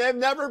 and they've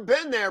never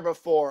been there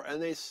before,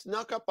 and they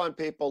snuck up on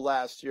people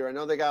last year. I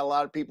know they got a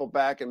lot of people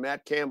back, and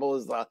Matt Campbell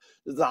is the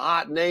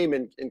hot name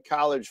in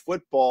college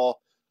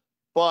football,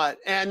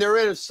 and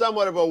they're in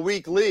somewhat of a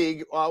weak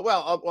league.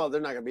 Well,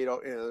 they're not going to beat,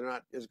 they're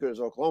not as good as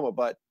Oklahoma,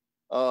 but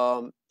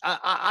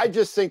I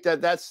just think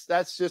that's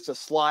just a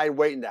slide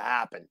waiting to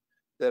happen,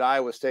 that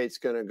Iowa State's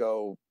going to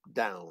go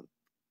down.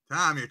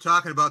 Tom, you're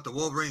talking about the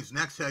Wolverines'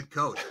 next head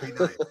coach. Be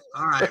nice.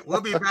 All right,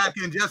 we'll be back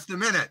in just a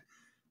minute.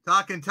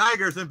 Talking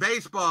Tigers and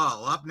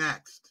baseball up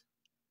next.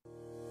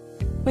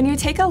 When you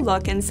take a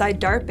look inside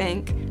Dart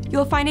Bank,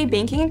 you'll find a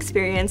banking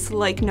experience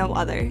like no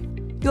other.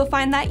 You'll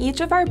find that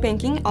each of our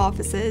banking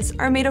offices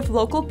are made of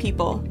local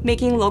people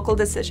making local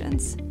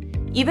decisions.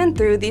 Even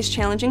through these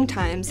challenging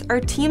times, our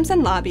teams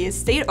and lobbies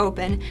stayed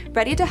open,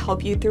 ready to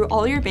help you through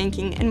all your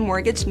banking and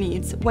mortgage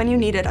needs when you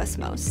needed us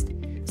most.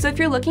 So if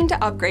you're looking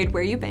to upgrade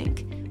where you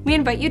bank, we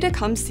invite you to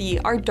come see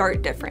our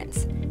Dart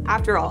difference.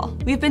 After all,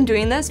 we've been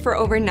doing this for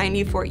over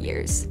 94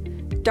 years.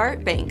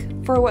 Dart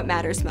Bank, for what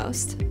matters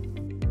most.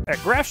 At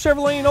Graff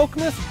Chevrolet in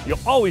Okemos, you'll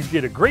always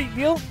get a great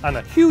deal on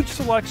a huge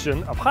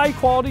selection of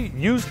high-quality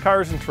used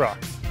cars and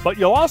trucks. But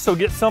you'll also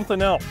get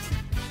something else: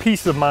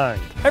 peace of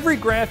mind. Every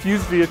Graff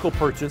used vehicle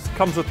purchase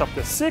comes with up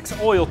to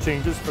 6 oil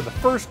changes for the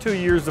first 2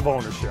 years of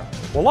ownership.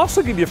 We'll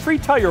also give you free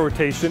tire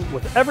rotation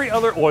with every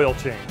other oil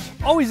change.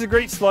 Always a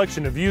great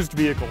selection of used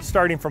vehicles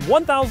starting from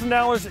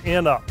 $1,000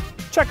 and up.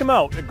 Check them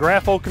out at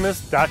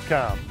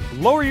graffokemos.com.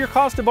 Lower your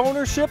cost of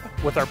ownership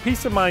with our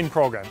Peace of Mind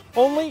program,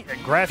 only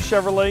at Graff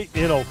Chevrolet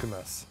in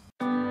Okemos.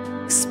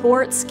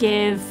 Sports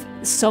give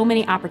so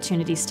many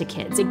opportunities to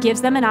kids. It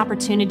gives them an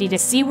opportunity to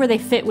see where they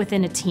fit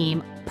within a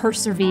team,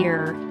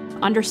 persevere,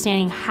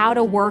 understanding how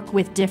to work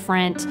with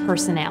different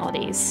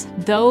personalities.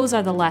 Those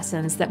are the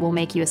lessons that will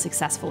make you a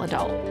successful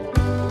adult.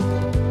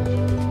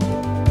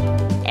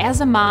 As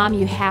a mom,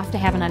 you have to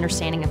have an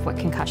understanding of what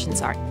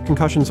concussions are.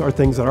 Concussions are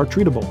things that are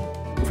treatable.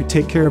 If we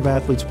take care of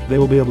athletes, they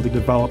will be able to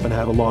develop and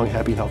have a long,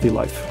 happy, healthy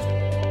life.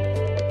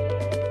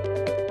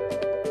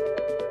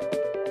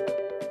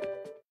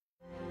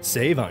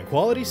 Save on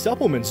quality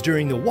supplements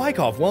during the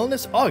Wyckoff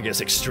Wellness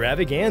August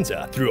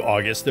Extravaganza. Through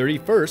August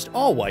 31st,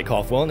 all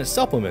Wyckoff Wellness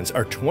supplements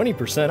are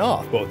 20%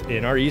 off, both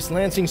in our East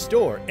Lansing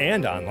store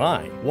and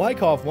online.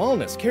 Wyckoff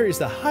Wellness carries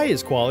the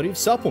highest quality of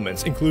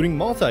supplements, including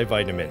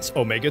multivitamins,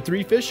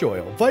 omega-3 fish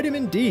oil,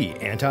 vitamin D,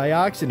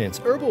 antioxidants,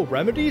 herbal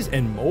remedies,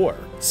 and more.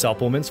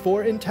 Supplements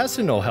for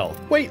intestinal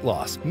health, weight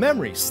loss,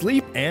 memory,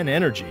 sleep, and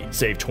energy.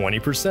 Save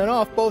 20%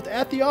 off both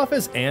at the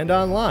office and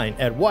online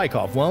at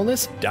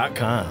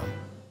wyckoffwellness.com.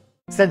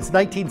 Since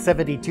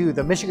 1972,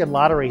 the Michigan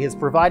Lottery has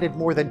provided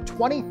more than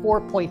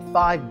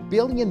 $24.5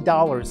 billion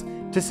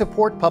to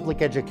support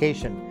public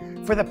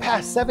education. For the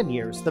past 7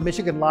 years, the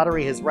Michigan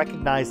Lottery has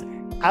recognized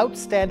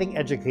outstanding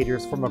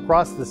educators from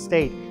across the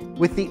state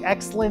with the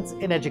Excellence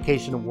in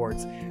Education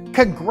Awards.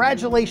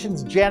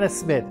 Congratulations, Janice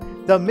Smith,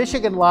 the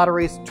Michigan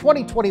Lottery's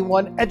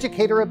 2021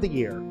 Educator of the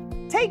Year.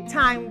 Take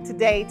time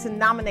today to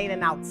nominate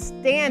an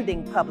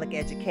outstanding public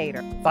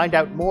educator. Find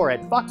out more at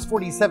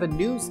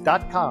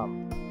fox47news.com.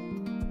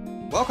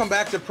 Welcome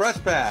back to Press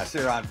Pass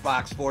here on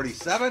Fox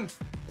 47.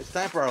 It's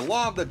time for our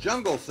Law of the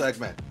Jungle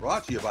segment,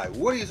 brought to you by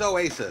Woody's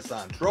Oasis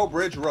on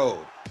Trowbridge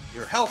Road,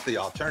 your healthy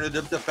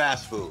alternative to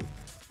fast food.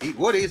 Eat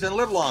Woody's and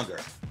live longer.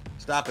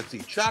 Stop and see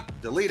Chuck,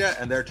 Delita,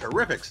 and their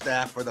terrific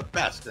staff for the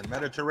best in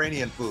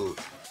Mediterranean food.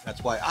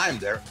 That's why I'm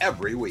there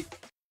every week.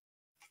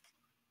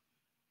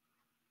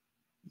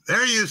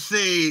 There you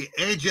see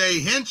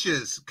A.J.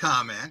 Hinch's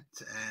comment,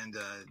 and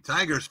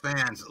Tigers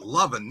fans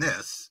loving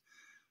this.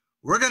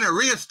 We're going to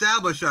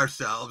reestablish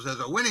ourselves as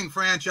a winning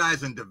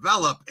franchise and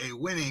develop a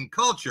winning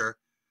culture.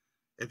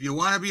 If you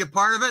want to be a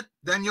part of it,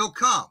 then you'll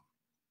come.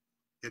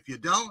 If you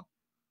don't,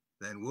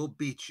 then we'll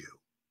beat you.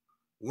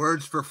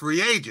 Words for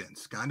free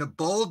agents, kind of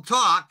bold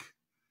talk.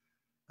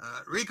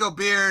 Rico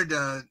Beard,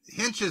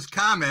 Hinch's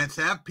comments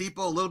have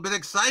people a little bit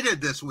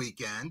excited this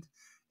weekend,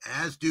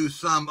 as do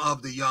some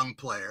of the young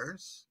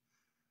players.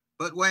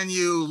 But when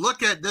you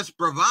look at this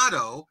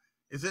bravado,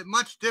 is it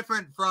much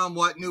different from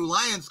what new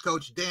Lions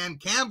coach Dan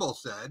Campbell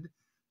said,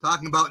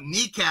 talking about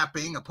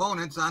kneecapping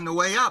opponents on the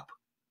way up?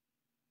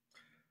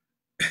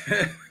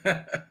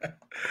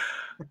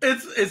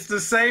 It's the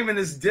same and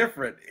it's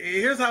different.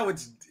 Here's how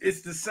it's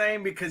the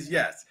same because,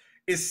 yes,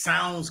 it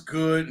sounds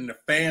good and the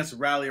fans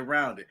rally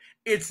around it.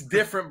 It's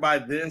different by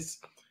this.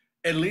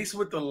 At least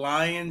with the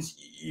Lions,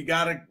 you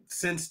got to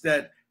sense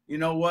that, you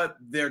know what,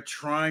 they're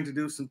trying to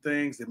do some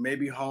things that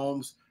maybe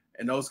Holmes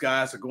and those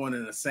guys are going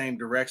in the same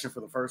direction for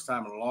the first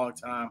time in a long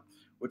time.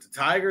 With the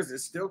Tigers, it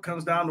still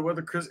comes down to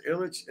whether Chris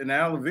Ilitch and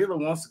Al Avila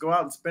wants to go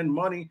out and spend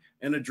money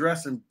and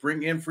address and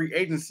bring in free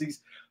agents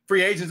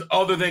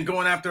other than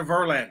going after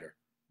Verlander.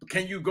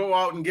 Can you go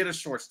out and get a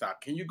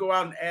shortstop? Can you go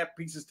out and add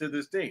pieces to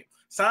this team?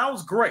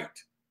 Sounds great,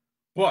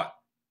 but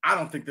I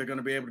don't think they're going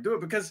to be able to do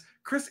it because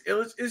Chris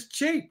Ilitch is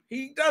cheap.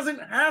 He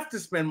doesn't have to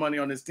spend money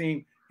on this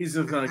team. He's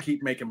just going to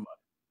keep making money.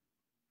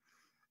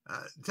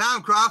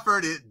 Tom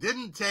Crawford, it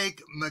didn't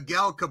take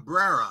Miguel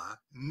Cabrera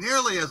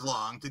nearly as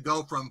long to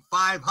go from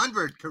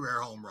 500 career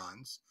home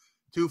runs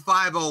to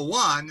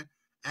 501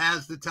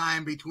 as the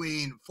time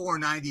between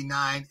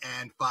 499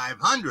 and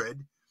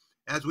 500.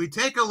 As we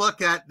take a look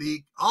at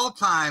the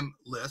all-time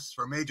lists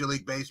for Major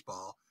League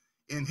Baseball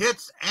in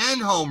hits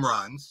and home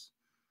runs,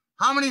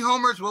 how many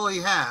homers will he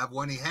have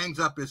when he hangs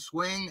up his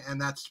swing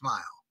and that smile?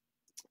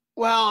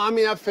 Well, I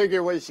mean, I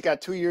figure he's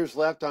got 2 years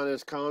left on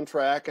his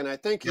contract, and I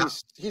think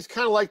he's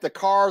kind of like the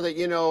car that,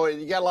 you know,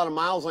 you got a lot of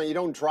miles on, you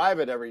don't drive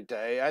it every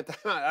day.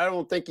 I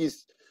don't think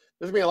there's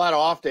going to be a lot of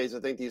off days,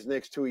 I think, these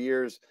next 2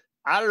 years.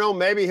 I don't know,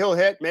 maybe he'll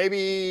hit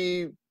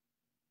maybe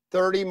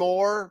 30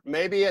 more,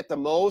 maybe at the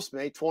most,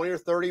 maybe 20 or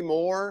 30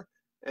 more,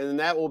 and then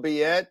that will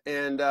be it.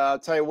 And I'll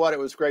tell you what, it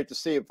was great to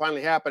see it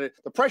finally happen.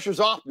 The pressure's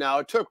off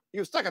now. He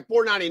was stuck at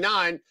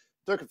 499,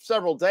 took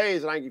several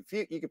days, and you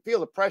could feel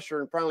the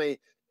pressure, and finally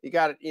you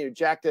got it, you know,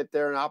 jacked it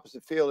there in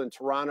opposite field in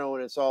Toronto,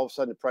 and it's all of a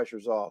sudden the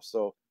pressure's off.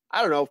 So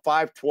I don't know,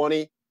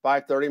 520,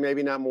 530,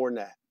 maybe not more than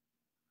that.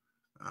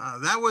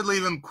 That would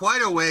leave him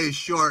quite a ways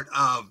short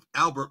of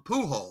Albert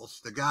Pujols,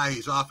 the guy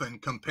he's often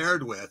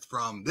compared with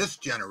from this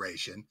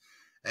generation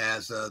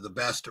as the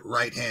best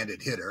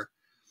right-handed hitter.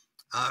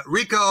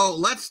 Rico,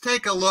 let's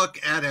take a look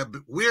at a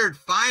weird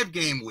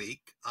 5-game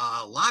week,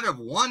 a lot of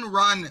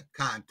one-run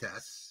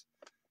contests,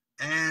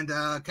 and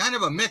kind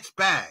of a mixed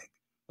bag.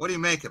 What do you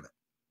make of it?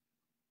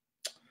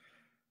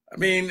 I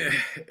mean,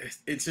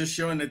 it's just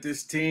showing that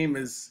this team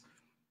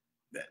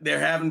they're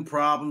having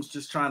problems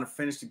just trying to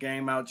finish the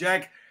game out.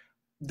 Jack,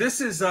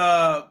 this is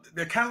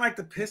they're kind of like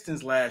the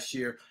Pistons last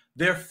year.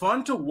 They're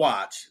fun to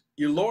watch.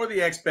 You lower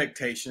the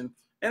expectation,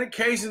 and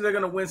occasionally they're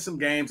going to win some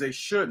games they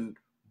shouldn't,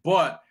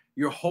 but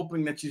you're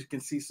hoping that you can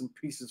see some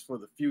pieces for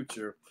the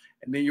future.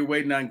 And then you're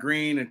waiting on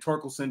Green and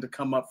Torkelson to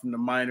come up from the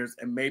minors,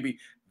 and maybe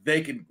they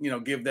can, you know,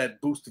 give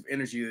that boost of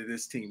energy that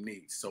this team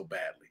needs so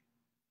badly.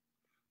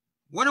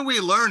 What are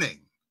we learning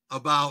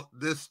about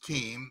this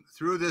team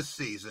through this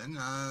season?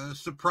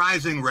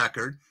 Surprising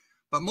record,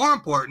 but more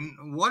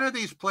important, what are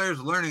these players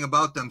learning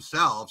about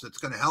themselves that's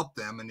going to help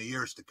them in the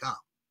years to come?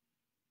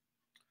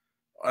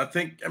 I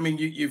think, I mean,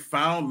 you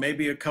found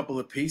maybe a couple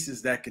of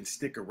pieces that can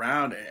stick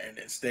around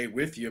and stay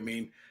with you. I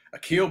mean,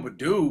 Akil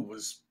Baddoo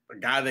was a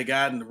guy they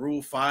got in the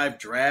Rule 5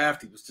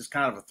 draft. He was just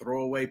kind of a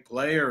throwaway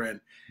player, and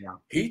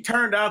he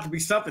turned out to be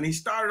something. He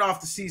started off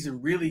the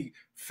season really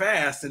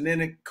fast, and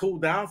then it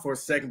cooled down for a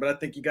second. But I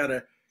think you got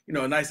a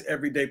nice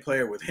everyday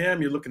player with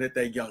him. You're looking at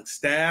that young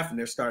staff, and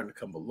they're starting to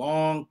come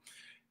along.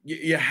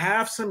 You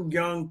have some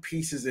young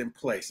pieces in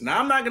place. Now,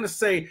 I'm not going to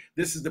say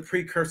this is the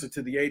precursor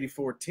to the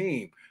 84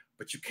 team,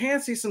 but you can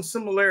see some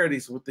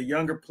similarities with the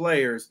younger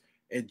players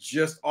and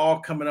just all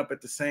coming up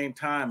at the same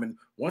time. And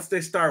once they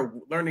start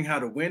learning how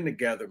to win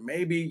together,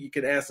 maybe you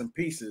could add some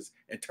pieces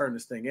and turn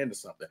this thing into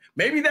something.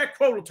 Maybe that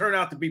quote will turn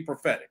out to be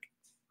prophetic.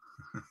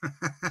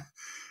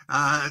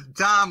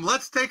 Tom,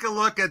 let's take a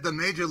look at the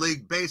Major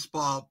League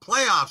Baseball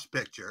playoffs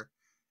picture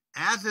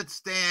as it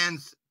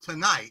stands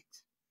tonight.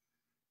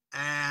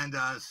 And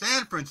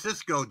San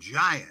Francisco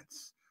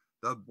Giants,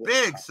 the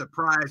big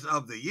surprise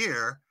of the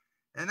year.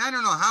 And I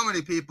don't know how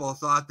many people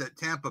thought that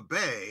Tampa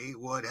Bay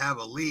would have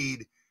a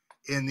lead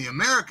in the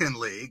American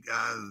League.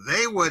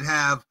 They would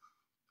have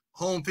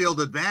home field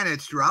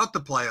advantage throughout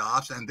the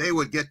playoffs, and they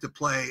would get to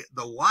play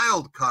the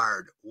wild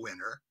card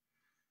winner.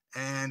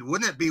 And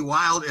wouldn't it be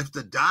wild if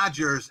the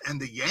Dodgers and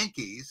the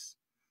Yankees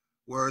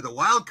were the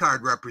wild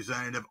card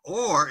representative,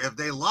 or if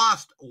they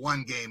lost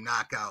one-game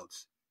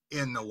knockouts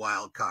in the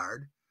wild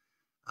card?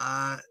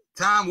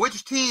 Tom,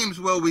 which teams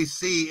will we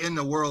see in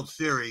the World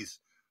Series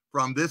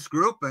from this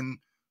group, and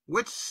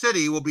which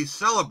city will be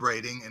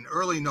celebrating in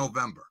early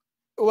November?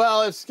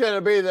 Well, it's going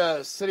to be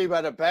the city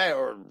by the bay,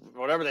 or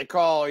whatever they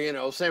call,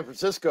 San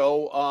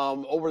Francisco,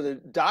 over the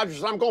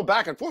Dodgers. I'm going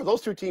back and forth.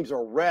 Those two teams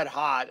are red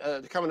hot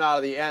coming out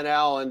of the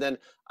NL. And then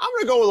I'm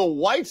going to go with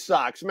the White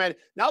Sox, man.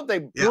 Now they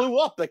blew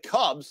up the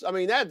Cubs. I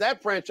mean,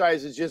 that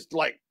franchise is just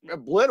like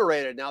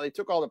obliterated now. They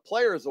took all the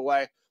players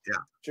away. Yeah.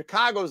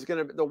 Chicago's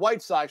going to – the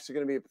White Sox are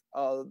going to be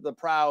the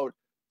proud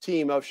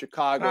team of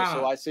Chicago,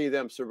 so I see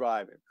them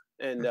surviving.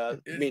 And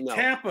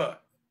Tampa.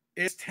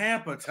 It's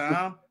Tampa,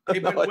 Tom.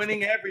 They've been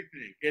winning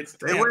everything.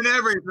 They win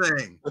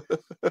everything.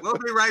 We'll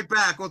be right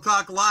back. We'll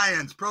talk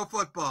Lions, pro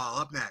football,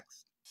 up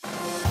next.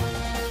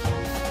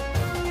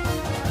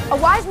 A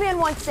wise man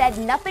once said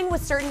nothing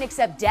was certain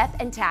except death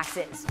and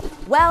taxes.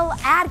 Well,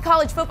 add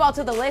college football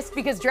to the list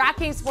because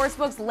DraftKings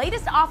Sportsbook's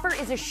latest offer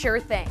is a sure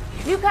thing.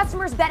 New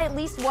customers bet at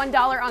least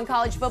 $1 on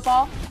college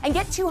football and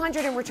get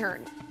 $200 in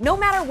return, no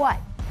matter what.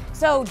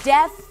 So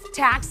death,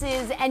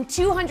 taxes, and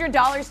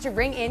 $200 to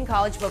ring in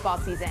college football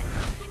season.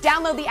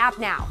 Download the app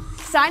now.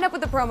 Sign up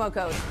with the promo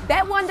code.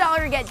 Bet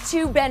 $1 to get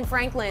 2 Ben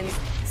Franklins.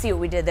 See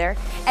what we did there?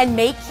 And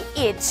make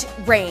it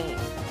rain.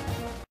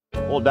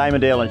 Old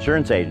Diamondale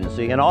Insurance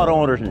Agency and Auto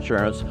Owners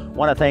Insurance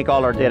want to thank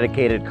all our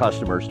dedicated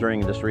customers during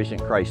this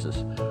recent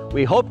crisis.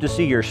 We hope to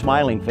see your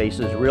smiling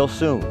faces real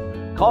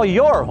soon. Call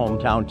your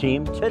hometown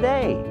team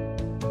today.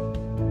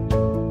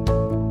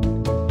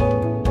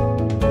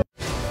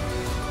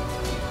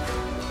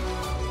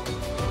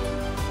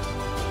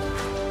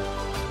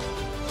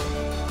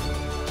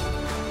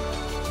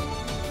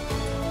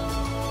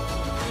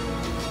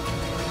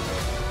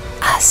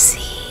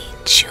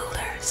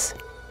 Jewelers.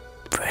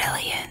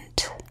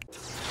 Brilliant.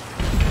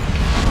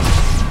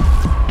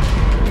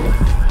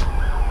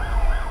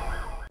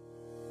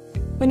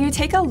 When you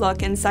take a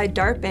look inside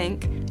Dart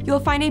Bank, you'll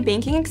find a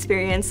banking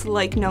experience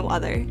like no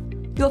other.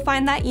 You'll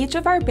find that each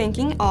of our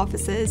banking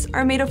offices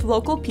are made of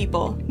local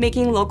people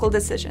making local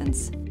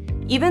decisions.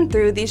 Even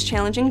through these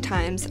challenging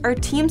times, our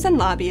teams and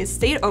lobbies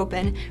stayed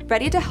open,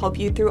 ready to help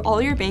you through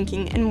all your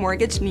banking and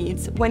mortgage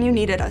needs when you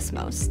needed us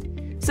most.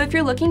 So if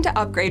you're looking to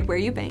upgrade where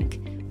you bank,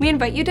 we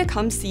invite you to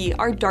come see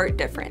our Dart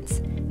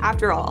difference.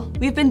 After all,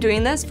 we've been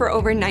doing this for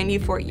over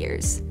 94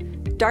 years.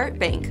 Dart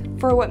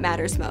Bank, for what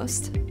matters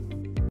most.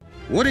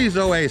 Woody's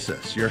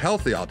Oasis, your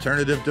healthy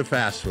alternative to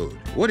fast food.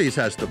 Woody's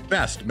has the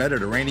best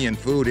Mediterranean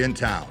food in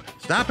town.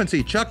 Stop and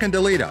see Chuck and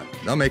Delita.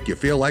 They'll make you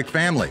feel like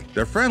family.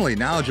 Their friendly,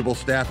 knowledgeable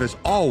staff is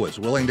always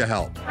willing to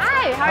help.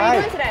 Hi, how are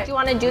you doing today? Do you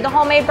want to do the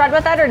homemade bread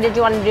with it, or did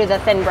you want to do the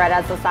thin bread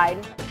as the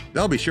side?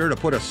 They'll be sure to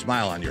put a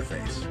smile on your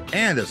face.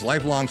 And as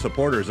lifelong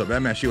supporters of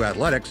MSU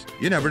athletics,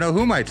 you never know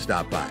who might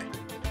stop by.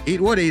 Eat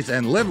Woody's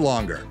and live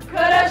longer.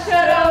 Coulda,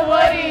 shoulda,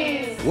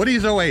 Woody's.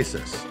 Woody's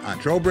Oasis on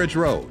Trowbridge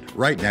Road,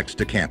 right next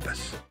to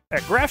campus.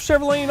 At Graff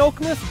Chevrolet in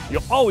Okemos,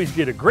 you'll always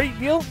get a great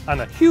deal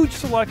on a huge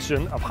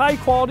selection of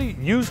high-quality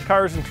used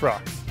cars and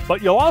trucks.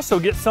 But you'll also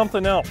get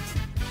something else,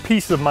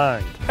 peace of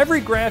mind.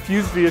 Every Graff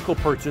used vehicle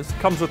purchase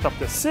comes with up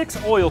to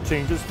 6 oil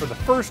changes for the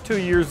first 2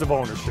 years of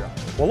ownership.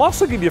 We'll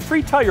also give you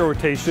free tire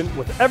rotation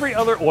with every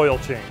other oil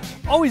change.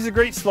 Always a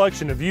great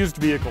selection of used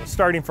vehicles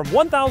starting from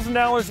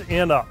 $1,000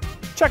 and up.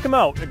 Check them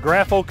out at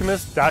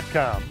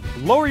graffokemos.com.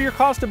 Lower your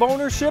cost of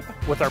ownership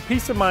with our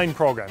Peace of Mind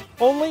program,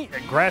 only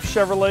at Graff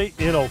Chevrolet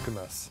in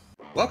Okemos.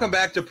 Welcome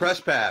back to Press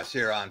Pass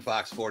here on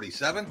Fox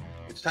 47.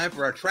 It's time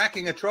for our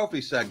Tracking a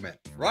Trophy segment,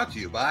 brought to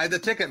you by The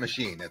Ticket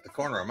Machine at the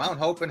corner of Mount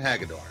Hope and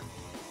Hagedorn.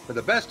 For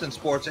the best in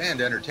sports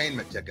and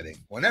entertainment ticketing,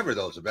 whenever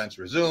those events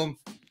resume,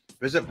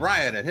 visit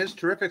Brian and his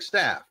terrific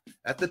staff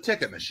at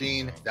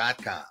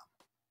theticketmachine.com.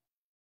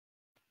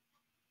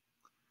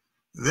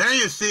 There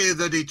you see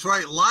the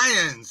Detroit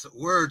Lions'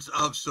 words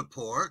of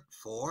support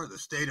for the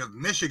state of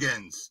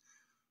Michigan's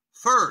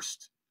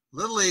first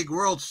Little League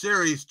World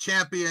Series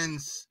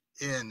champions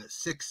in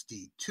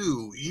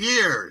 62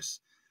 years.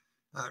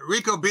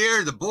 Rico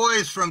Beard, the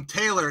boys from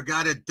Taylor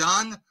got it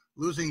done,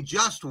 losing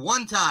just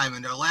one time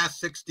in their last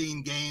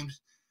 16 games.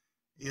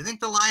 You think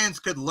the Lions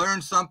could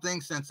learn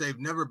something since they've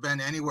never been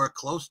anywhere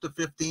close to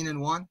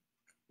 15-1?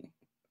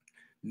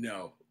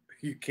 No.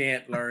 You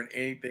can't learn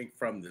anything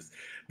from this.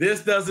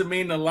 This doesn't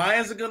mean the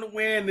Lions are going to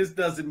win. This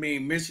doesn't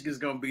mean Michigan's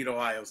going to beat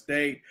Ohio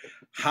State.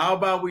 How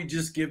about we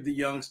just give the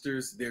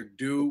youngsters their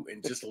due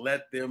and just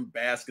let them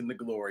bask in the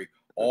glory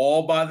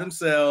all by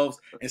themselves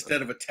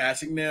instead of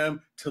attaching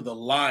them to the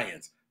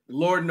Lions?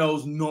 Lord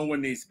knows no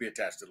one needs to be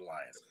attached to the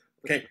Lions.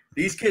 Okay,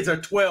 these kids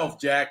are 12,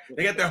 Jack.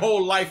 They got their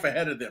whole life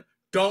ahead of them.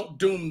 Don't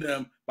doom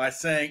them by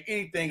saying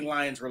anything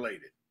Lions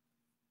related.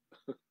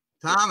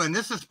 Tom, and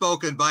this is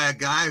spoken by a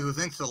guy who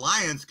thinks the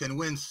Lions can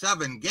win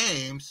 7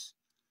 games.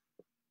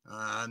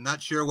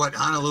 Not sure what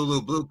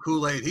Honolulu Blue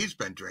Kool-Aid he's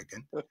been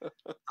drinking.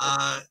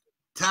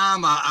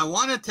 Tom, I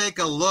want to take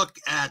a look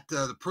at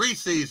the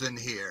preseason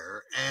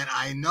here, and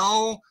I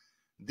know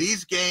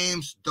these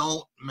games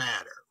don't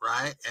matter,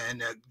 right?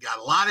 And got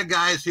a lot of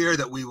guys here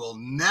that we will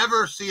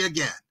never see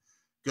again.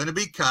 Going to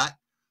be cut,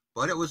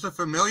 but it was a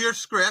familiar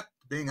script,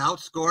 being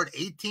outscored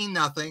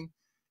 18-0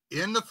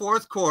 in the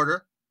fourth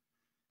quarter.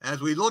 As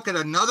we look at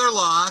another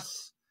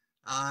loss,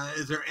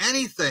 is there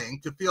anything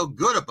to feel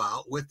good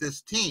about with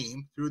this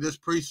team through this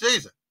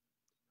preseason?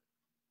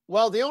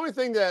 Well, the only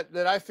thing that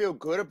I feel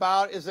good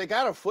about is they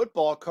got a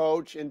football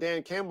coach in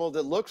Dan Campbell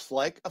that looks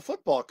like a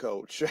football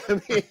coach.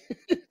 I mean,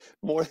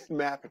 more than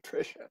Matt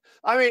Patricia.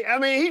 I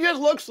mean, he just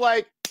looks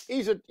like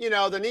he's a,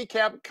 the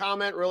kneecap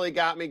comment really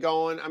got me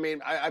going. I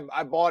mean,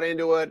 I bought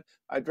into it.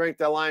 I drank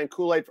the Lion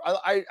Kool-Aid.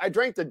 I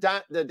drank the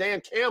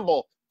Dan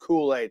Campbell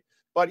Kool-Aid.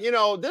 But,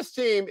 this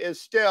team is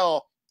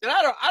still, and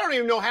I don't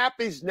even know half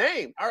these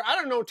names. I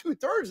don't know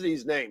 2/3 of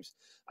these names.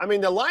 I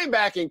mean, the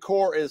linebacking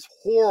core is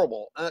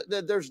horrible.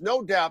 There's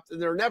no depth,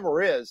 and there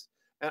never is.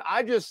 And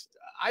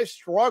I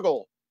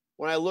struggle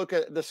when I look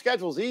at the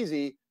schedule's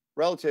easy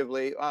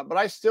relatively, but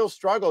I still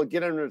struggle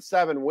getting to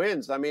 7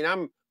 wins. I mean,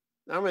 I'm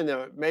in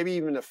the maybe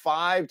even the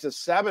 5 to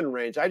 7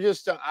 range.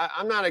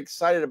 I'm not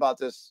excited about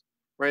this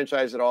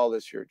franchise at all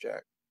this year,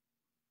 Jack.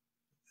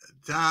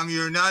 Tom,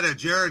 you're not a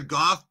Jared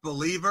Goff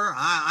believer.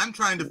 I'm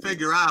trying to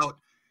figure out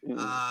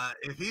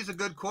if he's a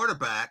good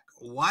quarterback,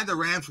 why the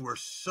Rams were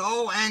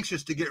so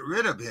anxious to get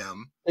rid of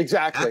him.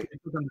 Exactly. After they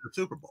took him to the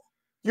Super Bowl.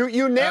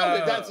 You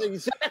nailed it. That's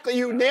exactly,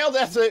 you nailed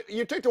that.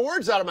 You took the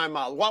words out of my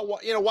mouth.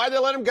 Why they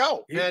let him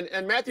go?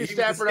 And Matthew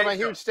Stafford, I'm a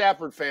huge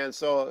Stafford fan,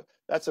 so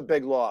that's a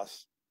big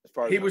loss.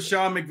 He was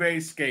Sean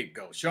McVay's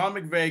scapegoat. Sean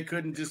McVay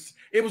couldn't just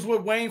 – it was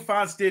what Wayne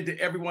Fonts did to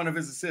every one of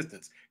his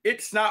assistants.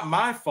 It's not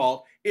my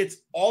fault. It's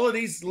all of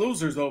these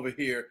losers over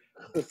here.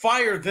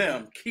 Fire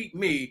them. Keep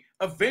me.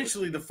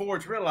 Eventually, the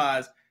Fords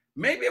realized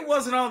maybe it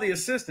wasn't all the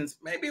assistants.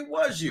 Maybe it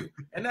was you,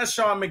 and that's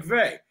Sean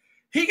McVay.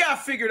 He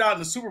got figured out in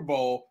the Super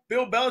Bowl.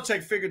 Bill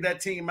Belichick figured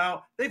that team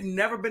out. They've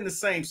never been the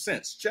same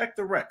since. Check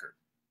the record.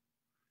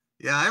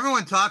 Yeah,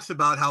 everyone talks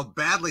about how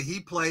badly he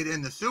played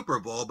in the Super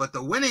Bowl, but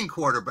the winning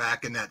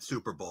quarterback in that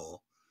Super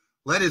Bowl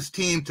led his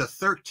team to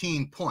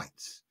 13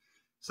 points.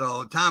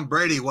 So Tom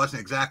Brady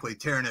wasn't exactly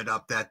tearing it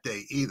up that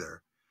day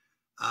either.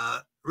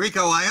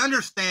 Rico, I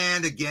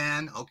understand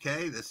again,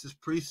 okay, this is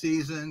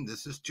preseason.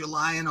 This is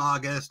July and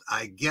August.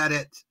 I get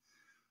it.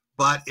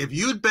 But if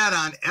you'd bet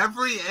on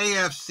every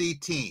AFC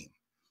team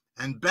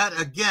and bet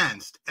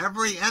against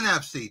every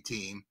NFC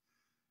team,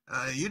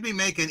 you'd be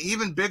making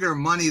even bigger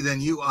money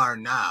than you are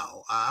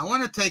now. I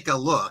want to take a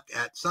look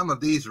at some of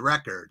these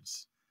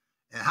records.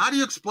 And how do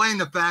you explain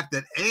the fact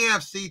that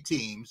AFC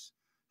teams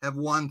have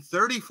won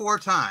 34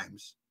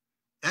 times,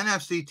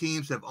 NFC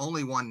teams have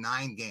only won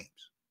 9 games?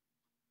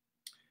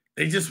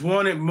 They just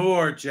wanted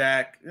more,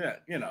 Jack. Yeah,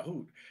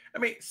 I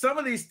mean, some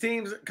of these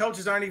teams,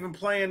 coaches aren't even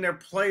playing their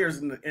players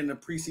in the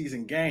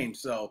preseason game.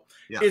 So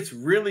It's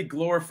really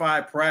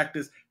glorified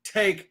practice.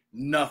 Take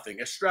nothing.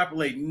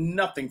 Extrapolate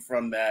nothing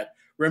from that.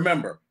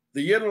 Remember,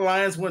 the year the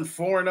Lions went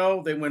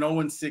 4-0, they went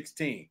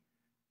 0-16.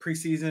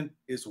 Preseason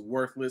is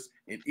worthless,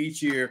 and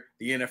each year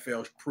the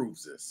NFL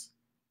proves this.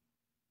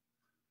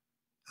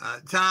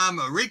 Tom,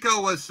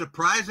 Rico was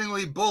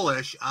surprisingly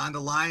bullish on the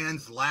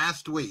Lions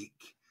last week.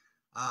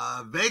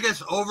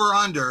 Vegas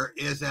over-under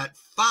is at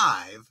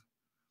 5.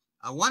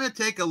 I want to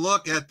take a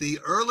look at the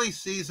early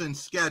season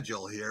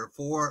schedule here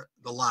for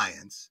the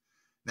Lions.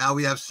 Now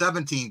we have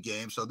 17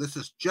 games, so this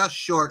is just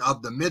short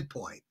of the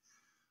midpoint.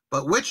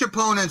 But which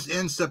opponents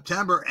in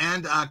September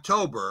and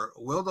October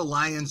will the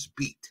Lions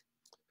beat?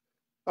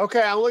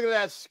 Okay, I'm looking at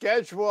that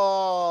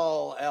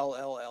schedule.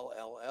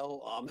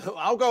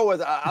 I'll go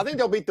with, I think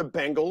they'll beat the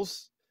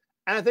Bengals,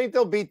 and I think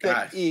they'll beat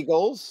the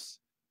Eagles,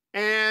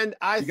 and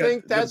I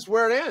think that's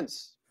where it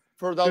ends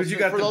for those. You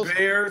got the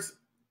Bears.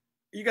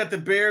 You got the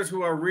Bears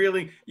who are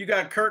reeling. You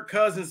got Kirk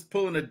Cousins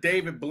pulling a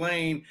David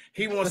Blaine.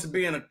 He wants to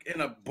be in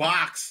a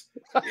box.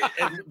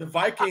 And the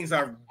Vikings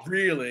are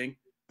reeling.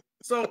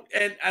 So,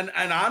 and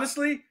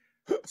honestly,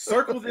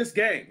 circle this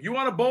game. You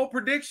want a bold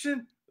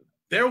prediction?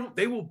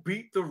 They will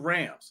beat the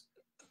Rams.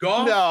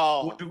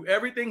 Goff will do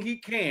everything he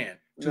can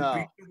to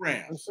beat the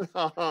Rams.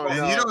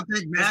 And you don't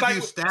think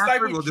Matthew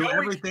Stafford will do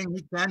everything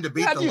he can to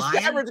beat the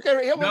Lions?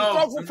 He'll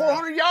throw for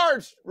 400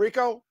 yards,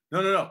 Rico.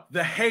 No.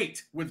 The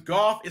hate with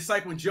Goff, it's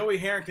like when Joey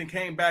Harrington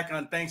came back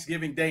on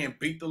Thanksgiving Day and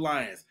beat the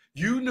Lions.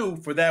 You knew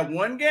for that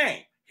one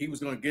game he was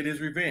going to get his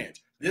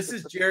revenge. This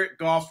is Jared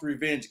Goff's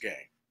revenge game.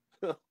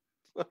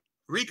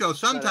 Rico,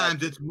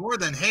 sometimes it's more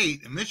than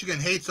hate. Michigan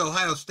hates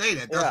Ohio State.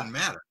 It doesn't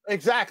matter.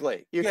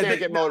 Exactly. You can't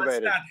get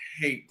motivated. It's not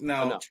hate.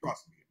 No,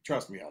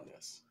 trust me on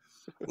this.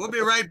 We'll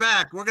be right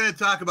back. We're going to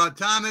talk about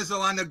Tom Izzo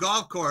on the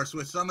golf course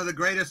with some of the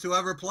greatest who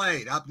ever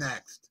played. Up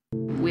next.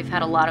 We've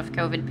had a lot of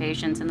COVID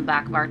patients in the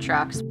back of our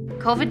trucks.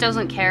 COVID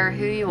doesn't care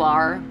who you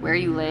are, where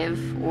you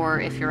live, or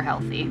if you're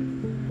healthy.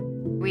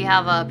 We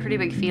have a pretty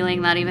big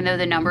feeling that even though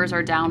the numbers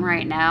are down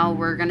right now,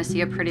 we're going to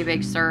see a pretty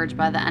big surge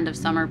by the end of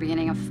summer,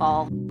 beginning of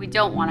fall. We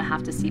don't want to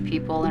have to see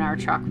people in our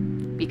truck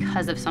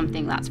because of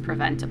something that's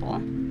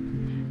preventable.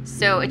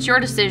 So it's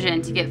your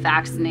decision to get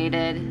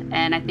vaccinated,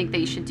 and I think that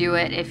you should do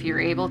it if you're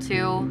able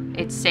to.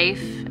 It's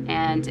safe,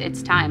 and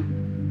it's time.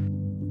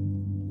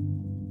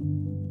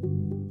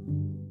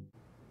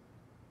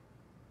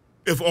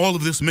 If all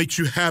of this makes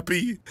you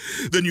happy,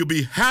 then you'll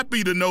be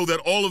happy to know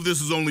that all of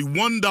this is only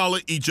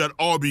 $1 each at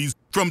Arby's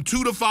from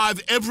 2 to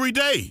 5 every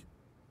day.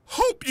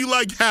 Hope you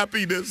like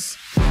happiness.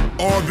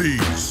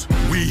 Arby's,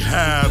 we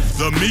have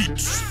the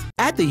meats.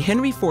 At the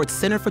Henry Ford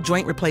Center for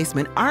Joint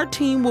Replacement, our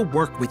team will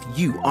work with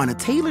you on a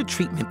tailored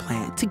treatment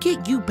plan to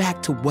get you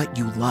back to what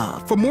you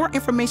love. For more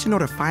information or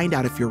to find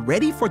out if you're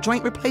ready for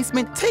joint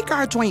replacement, take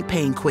our joint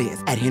pain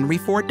quiz at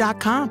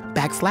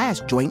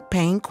henryford.com/joint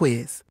pain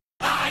quiz.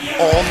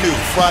 All new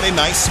Friday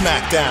Night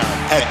SmackDown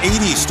at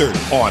 8 Eastern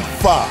on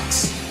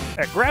Fox.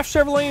 At Graff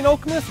Chevrolet in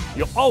Okemos,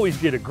 you'll always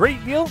get a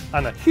great deal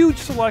on a huge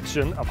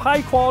selection of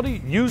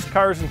high-quality used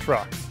cars and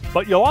trucks.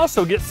 But you'll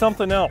also get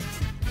something else.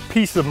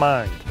 Peace of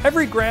mind.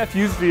 Every Graff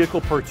used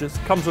vehicle purchase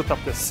comes with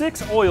up to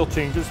 6 oil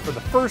changes for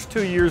the first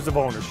 2 years of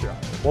ownership.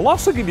 We'll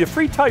also give you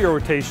free tire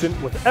rotation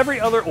with every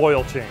other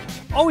oil change.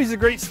 Always a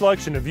great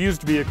selection of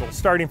used vehicles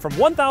starting from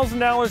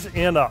 $1,000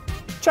 and up.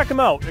 Check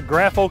them out at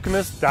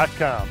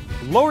graffokemos.com.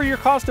 Lower your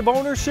cost of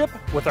ownership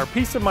with our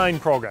Peace of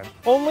Mind program,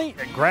 only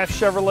at Graff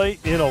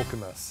Chevrolet in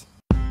Okemos.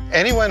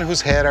 Anyone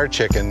who's had our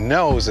chicken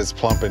knows it's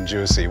plump and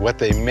juicy. What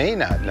they may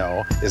not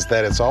know is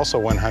that it's also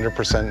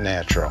 100%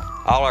 natural.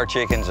 All our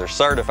chickens are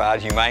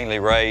certified, humanely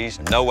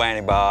raised, no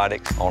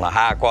antibiotics, on a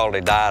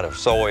high-quality diet of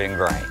soy and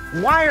grain.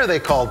 Why are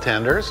they called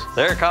tenders?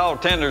 They're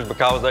called tenders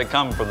because they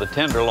come from the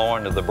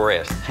tenderloin of the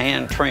breast,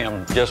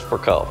 hand-trimmed just for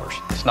colors.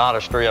 It's not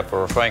a strip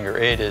or a finger,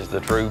 it is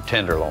the true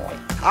tenderloin.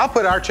 I'll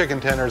put our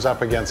chicken tenders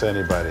up against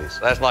anybody's.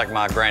 That's like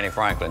my Granny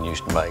Franklin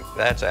used to make.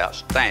 That's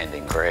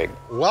outstanding, Craig.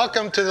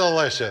 Welcome to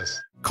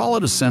Delicious. Call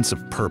it a sense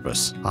of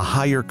purpose, a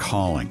higher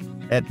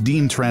calling. At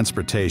Dean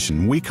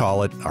Transportation, we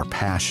call it our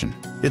passion.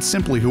 It's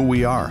simply who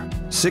we are.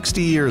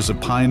 60 years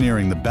of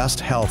pioneering the best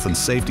health and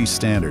safety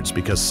standards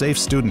because safe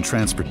student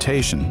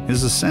transportation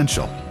is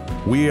essential.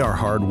 We are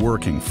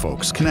hard-working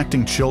folks,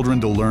 connecting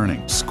children to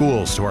learning,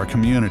 schools to our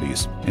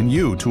communities, and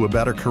you to a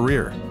better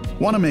career.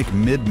 Want to make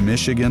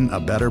Mid-Michigan a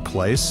better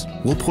place?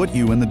 We'll put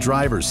you in the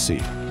driver's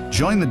seat.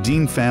 Join the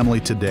Dean family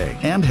today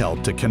and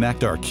help to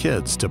connect our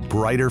kids to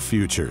brighter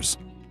futures.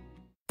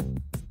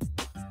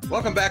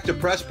 Welcome back to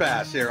Press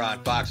Pass here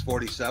on Fox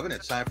 47.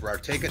 It's time for our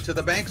Take It to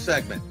the Bank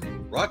segment,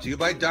 brought to you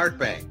by Dart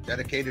Bank,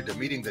 dedicated to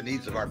meeting the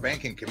needs of our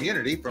banking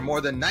community for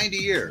more than 90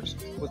 years,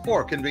 with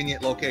 4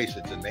 convenient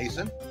locations in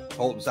Mason,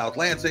 Holton South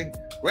Lansing,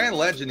 Grand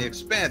Ledge, and the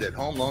expanded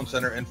Home Loan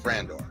Center in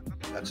Frandor.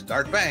 That's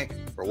Dart Bank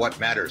for what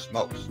matters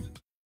most.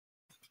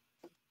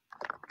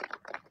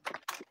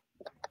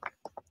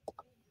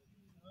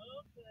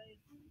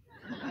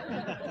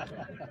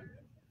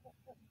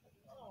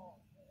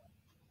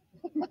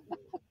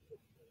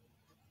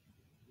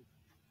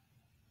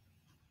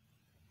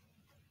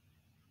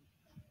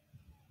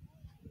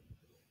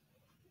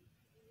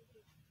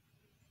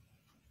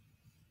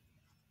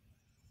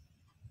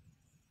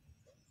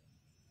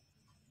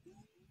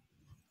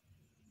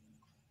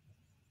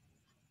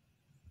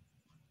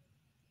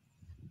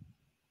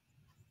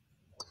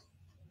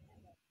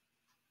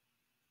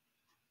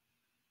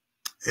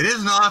 It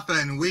isn't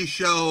often we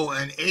show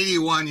an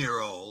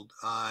 81-year-old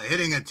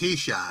hitting a tee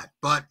shot,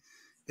 but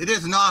it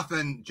isn't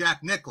often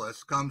Jack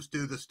Nicklaus comes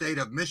to the state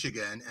of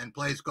Michigan and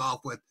plays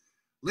golf with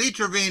Lee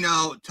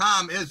Trevino,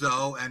 Tom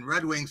Izzo, and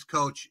Red Wings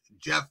coach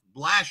Jeff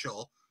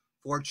Blashill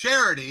for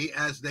charity,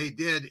 as they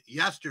did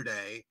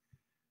yesterday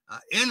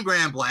in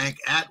Grand Blanc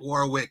at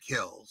Warwick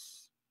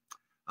Hills.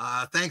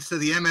 Thanks to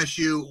the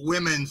MSU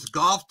women's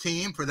golf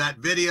team for that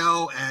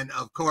video, and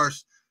of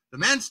course, the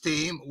men's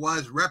team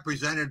was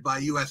represented by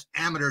U.S.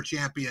 amateur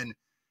champion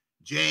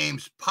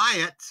James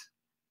Pyatt.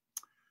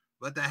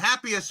 But the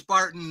happiest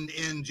Spartan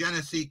in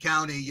Genesee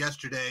County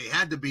yesterday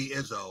had to be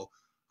Izzo.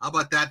 How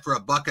about that for a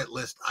bucket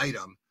list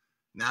item?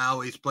 Now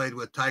he's played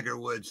with Tiger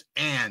Woods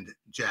and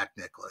Jack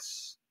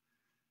Nicklaus.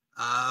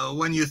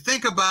 When you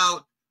think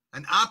about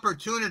an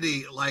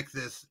opportunity like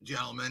this,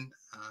 gentlemen,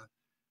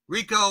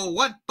 Rico,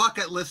 what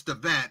bucket list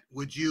event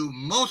would you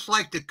most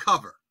like to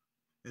cover?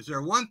 Is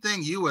there one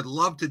thing you would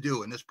love to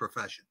do in this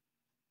profession?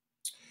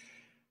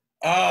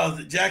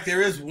 Jack,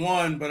 there is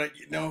one, but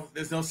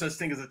there's no such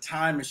thing as a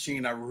time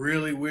machine. I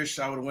really wish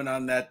I would have went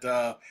on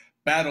that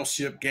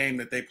battleship game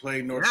that they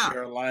played in North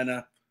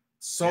Carolina.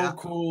 So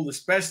cool,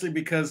 especially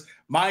because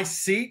my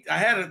seat,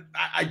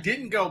 I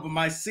didn't go, but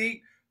my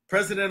seat,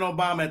 President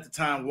Obama at the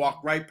time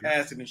walked right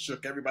past it and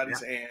shook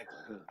everybody's hand.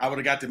 I would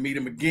have got to meet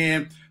him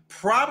again.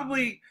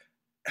 Probably,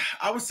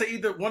 I would say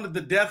either one of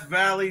the Death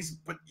Valleys,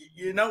 but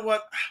you know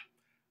what?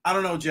 I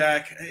don't know,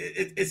 Jack.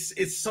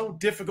 It's so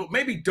difficult.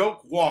 Maybe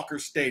Doak Walker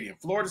Stadium,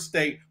 Florida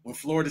State, when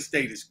Florida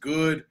State is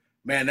good,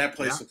 man, that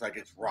place looks like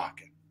it's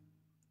rocking.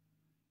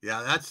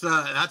 Yeah, that's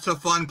a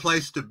fun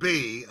place to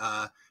be.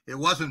 It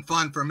wasn't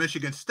fun for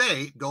Michigan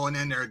State going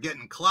in there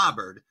getting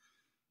clobbered,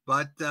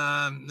 but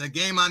the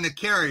game on the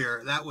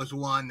Carrier, that was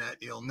one that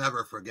you'll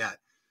never forget.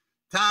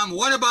 Tom,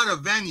 what about a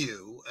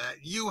venue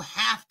you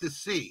have to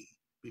see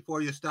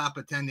before you stop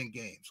attending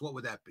games? What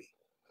would that be?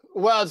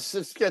 Well,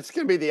 it's going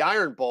to be the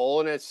Iron Bowl,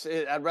 and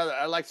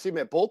I'd like to see them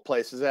at both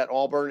places, at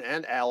Auburn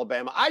and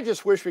Alabama. I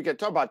just wish we could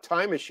talk about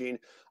time machine.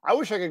 I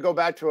wish I could go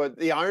back to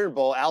the Iron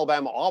Bowl,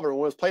 Alabama-Auburn,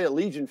 when it was played at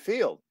Legion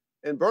Field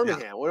in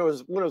Birmingham, when it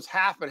was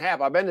half and half.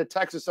 I've been to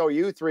Texas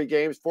OU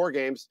 4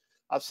 games.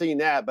 I've seen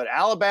that, but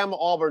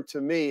Alabama-Auburn to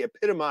me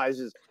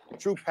epitomizes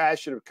true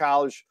passion of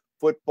college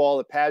football,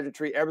 the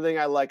pageantry, everything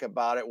I like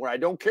about it. Where I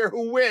don't care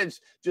who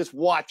wins, just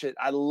watch it.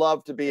 I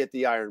love to be at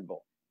the Iron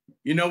Bowl.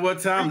 You know what,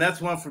 Tom?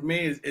 That's one for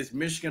me is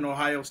Michigan,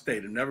 Ohio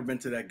State. I've never been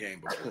to that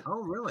game before.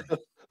 Oh, really?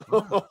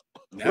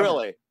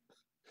 Really?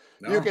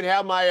 No. You can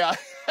have my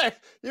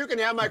you can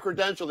have my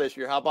credential this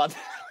year. How about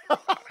that?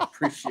 I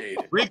appreciate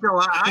it.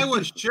 Rico, I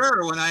was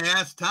sure when I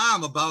asked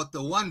Tom about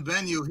the one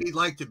venue he'd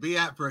like to be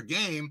at for a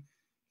game,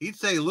 he'd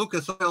say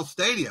Lucas Oil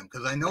Stadium,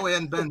 because I know he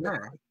hadn't been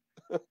there.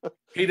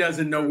 He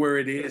doesn't know where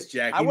it is,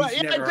 Jack. I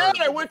did.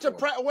 I went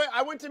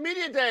to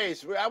media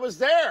days. I was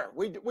there.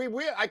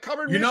 I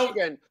covered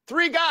Michigan.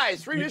 Three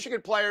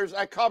Michigan players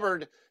I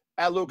covered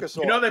at Lucas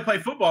Oil. You know they play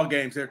football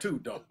games there too,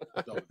 don't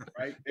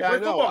right? Yeah, I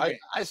know.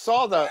 I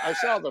saw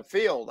the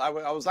field. I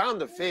was on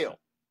the field.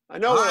 I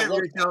know. All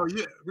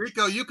right,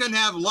 Rico, you can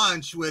have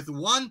lunch with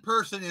one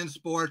person in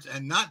sports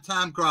and not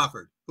Tom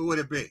Crawford. Who would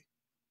it be?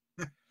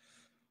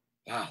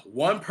 Wow,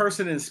 one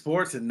person in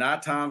sports and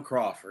not Tom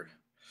Crawford.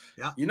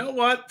 Yeah. You know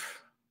what?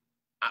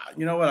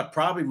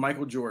 Probably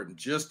Michael Jordan,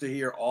 just to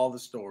hear all the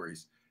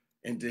stories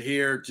and to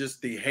hear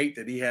just the hate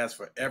that he has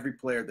for every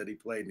player that he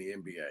played in the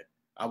NBA.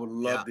 I would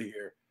love to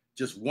hear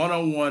just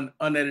one-on-one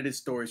unedited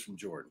stories from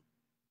Jordan.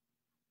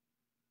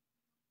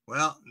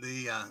 Well,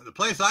 the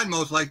place I'd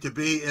most like to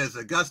be is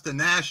Augusta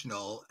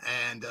National,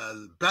 and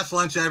the best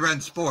lunch I ever had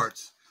in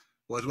sports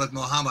was with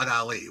Muhammad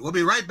Ali. We'll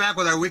be right back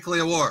with our weekly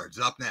awards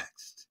up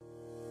next.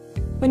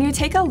 When you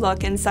take a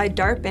look inside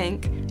Dart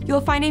Bank,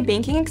 you'll find a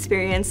banking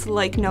experience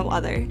like no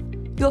other.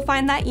 You'll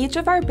find that each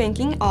of our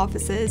banking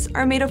offices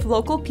are made of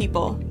local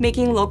people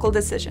making local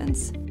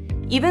decisions.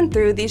 Even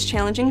through these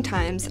challenging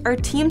times, our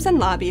teams and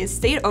lobbies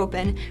stayed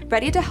open,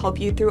 ready to help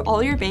you through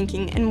all your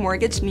banking and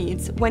mortgage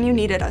needs when you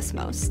needed us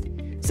most.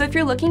 So if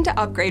you're looking to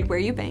upgrade where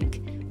you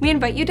bank, we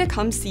invite you to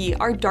come see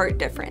our Dart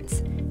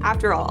difference.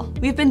 After all,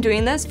 we've been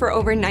doing this for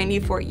over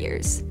 94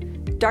 years.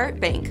 Dart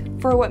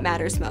Bank, for what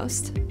matters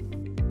most.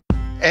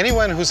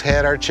 Anyone who's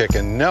had our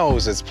chicken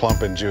knows it's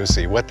plump and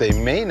juicy. What they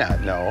may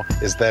not know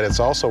is that it's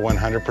also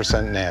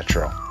 100%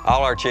 natural.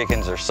 All our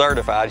chickens are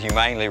certified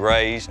humanely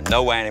raised,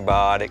 no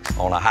antibiotics,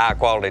 on a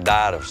high-quality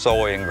diet of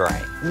soy and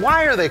grain.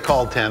 Why are they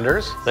called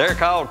tenders? They're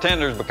called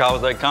tenders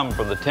because they come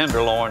from the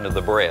tenderloin of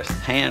the breast,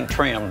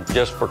 hand-trimmed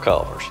just for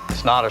colors.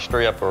 It's not a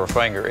strip or a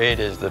finger, it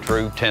is the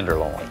true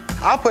tenderloin.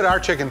 I'll put our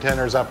chicken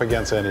tenders up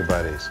against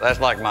anybody's. That's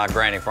like my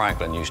Granny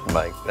Franklin used to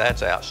make.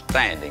 That's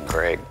outstanding,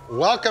 Craig.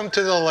 Welcome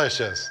to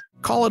Delicious.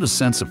 Call it a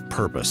sense of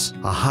purpose,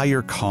 a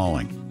higher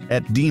calling.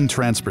 At Dean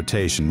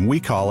Transportation, we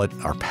call it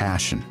our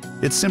passion.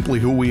 It's simply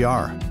who we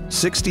are.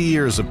 60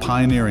 years of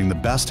pioneering the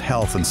best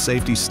health and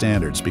safety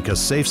standards because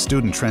safe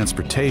student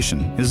transportation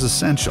is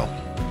essential.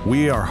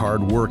 We are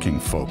hard-working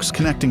folks,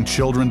 connecting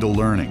children to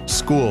learning,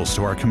 schools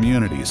to our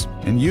communities,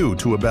 and you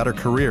to a better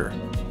career.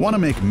 Want to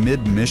make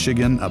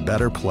Mid-Michigan a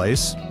better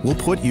place? We'll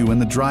put you in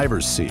the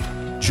driver's seat.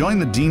 Join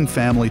the Dean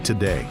family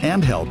today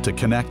and help to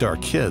connect our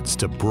kids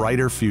to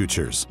brighter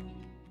futures.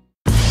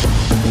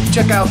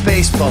 Check out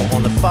baseball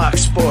on the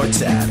Fox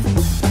Sports app.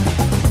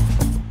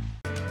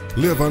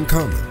 Live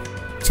uncommon.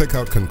 Check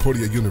out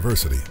Concordia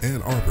University,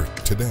 Ann Arbor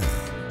today.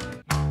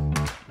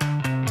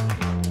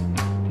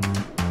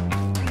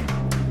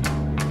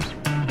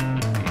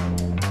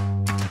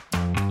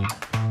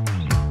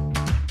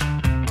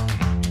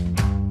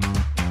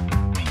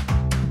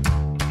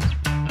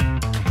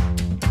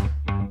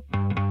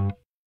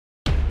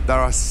 There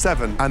are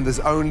 7 and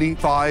there's only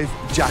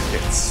 5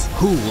 jackets.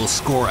 Who will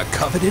score a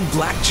coveted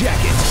black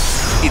jacket?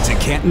 It's a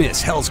can't miss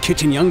Hell's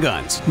Kitchen Young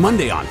Guns,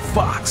 Monday on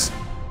Fox.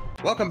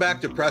 Welcome back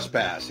to Press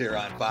Pass here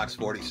on Fox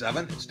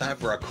 47. It's time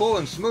for a cool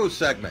and smooth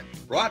segment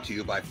brought to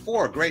you by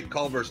 4 great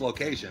Culver's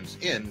locations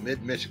in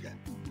mid-Michigan.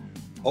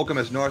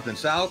 Okemos North and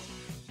South,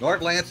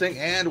 North Lansing,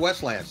 and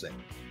West Lansing.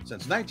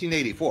 Since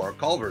 1984,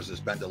 Culver's has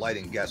been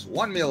delighting guests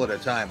one meal at a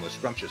time with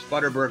scrumptious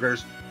butter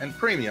burgers and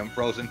premium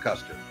frozen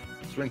custard.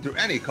 Swing through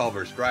any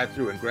Culver's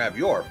drive-thru and grab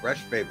your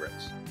fresh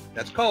favorites.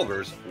 That's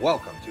Culver's.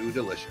 Welcome to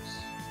delicious.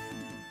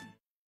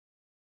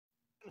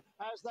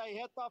 As they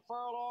hit the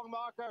furlong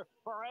marker,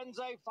 Forense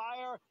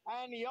Fire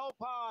and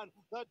Yopon.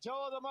 The two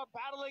of them are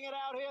battling it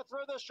out here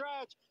through the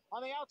stretch.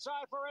 On the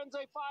outside, Forense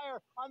Fire.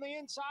 On the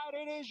inside,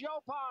 it is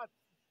Yopon.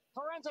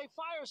 Forense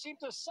Fire seemed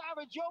to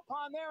savage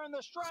Yopon there in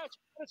the stretch.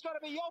 It's going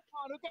to be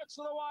Yopon who gets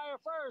to the wire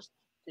first.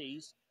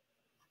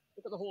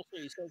 Look at the whole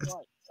series.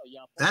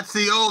 That's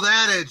the old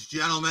adage,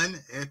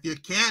 gentlemen. If you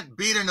can't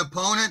beat an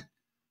opponent,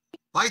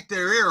 bite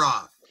their ear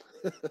off.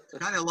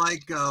 Kind of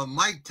like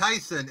Mike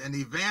Tyson and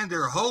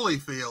Evander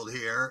Holyfield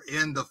here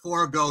in the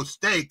Forego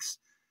Stakes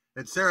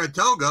at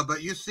Saratoga.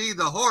 But you see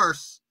the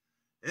horse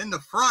in the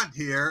front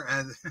here,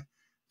 and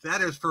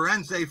that is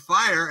Forense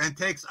Fire, and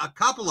takes a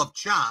couple of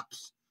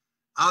chops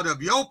out of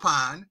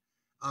Yopon.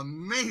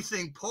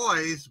 Amazing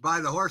poise by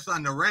the horse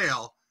on the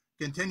rail.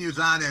 Continues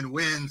on and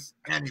wins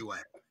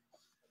anyway.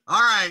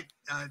 All right,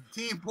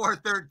 Team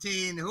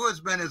 413, who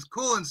has been as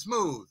cool and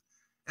smooth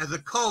as a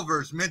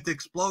Culver's mint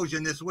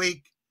explosion this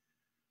week?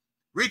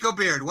 Rico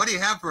Beard, what do you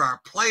have for our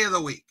play of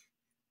the week?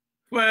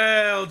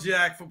 Well,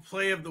 Jack, for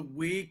play of the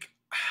week,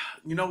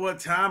 you know what,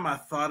 Tom? I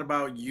thought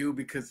about you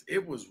because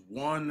it was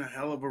one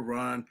hell of a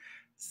run.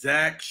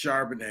 Zach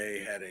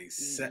Charbonnet had a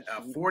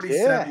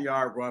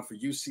 47-yard run for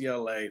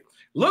UCLA.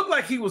 Looked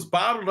like he was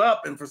bottled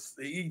up, and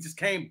he just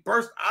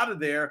burst out of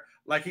there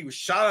like he was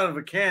shot out of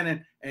a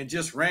cannon and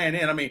just ran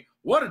in. I mean,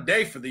 what a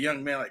day for the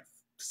young man, like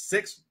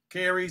 6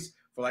 carries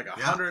for like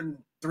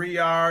 103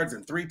 yards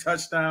and 3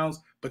 touchdowns.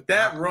 But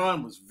that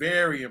run was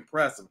very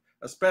impressive,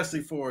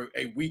 especially for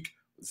a week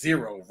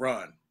 0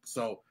 run.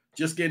 So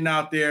just getting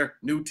out there,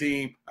 new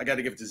team, I got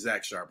to give it to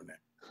Zach Charbonnet.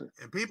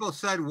 And people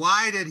said,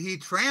 why did he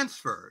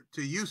transfer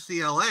to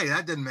UCLA?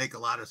 That didn't make a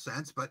lot of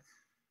sense, but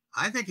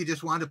I think he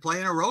just wanted to play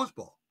in a Rose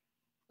Bowl.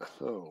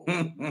 Oh,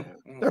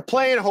 they're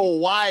playing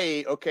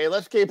Hawaii. Okay,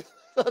 let's keep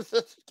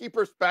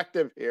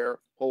perspective here.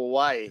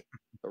 Hawaii,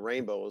 the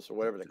Rainbows, or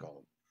whatever they call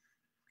them.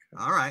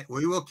 All right,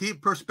 we will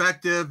keep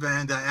perspective,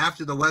 and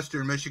after the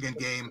Western Michigan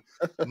game,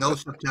 no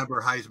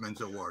September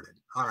Heisman's awarded.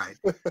 All right.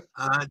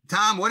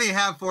 Tom, what do you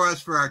have for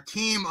us for our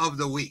team of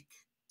the week?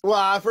 Well,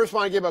 I first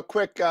want to give a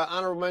quick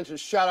honorable mention,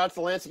 shout out to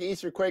the Lansing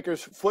Eastern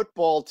Quakers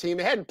football team.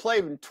 They hadn't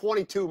played in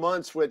 22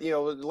 months with, the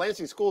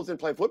Lansing schools didn't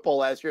play football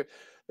last year.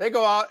 They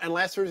go out, and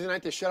last Thursday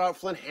night, they shut out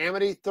Flint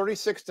Hamady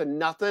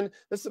 36-0.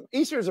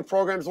 Eastern's a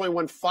program that's only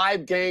won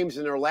 5 games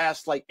in their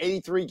last,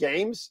 83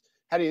 games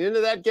heading into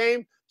that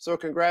game. So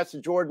congrats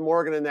to Jordan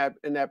Morgan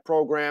in that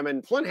program.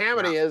 And Flint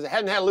Hamady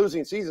hadn't had a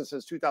losing season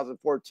since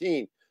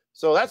 2014.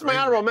 So that's my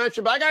honorable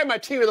mention. But I got my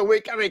team of the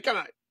week. I mean, come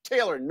on,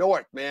 Taylor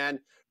North, man,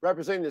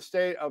 representing the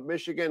state of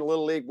Michigan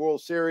Little League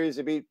World Series.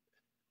 They beat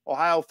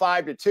Ohio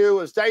 5-2. It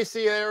was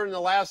dicey there in the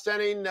last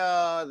inning.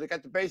 They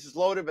got the bases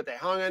loaded, but they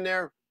hung in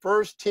there.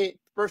 First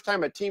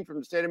time a team from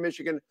the state of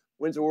Michigan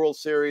wins a World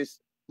Series,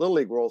 Little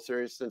League World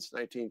Series, since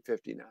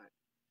 1959.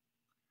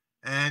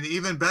 And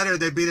even better,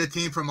 they beat a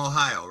team from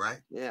Ohio, right?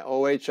 Yeah,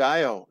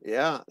 OHIO.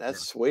 Yeah,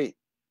 that's sweet.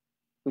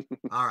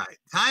 All right.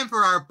 Time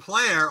for our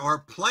player or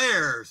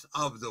players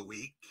of the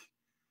week.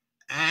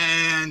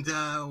 And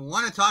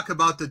want to talk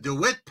about the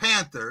DeWitt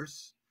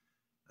Panthers,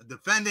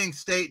 defending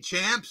state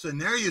champs. And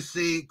there you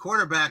see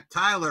quarterback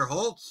Tyler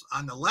Holtz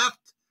on the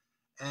left,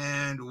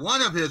 and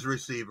one of his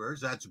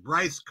receivers, that's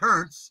Bryce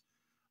Kurtz,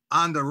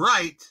 on the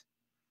right.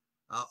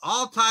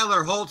 All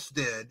Tyler Holtz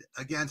did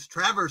against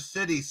Traverse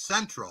City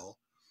Central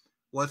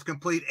was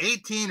complete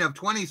 18 of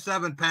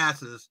 27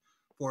 passes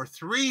for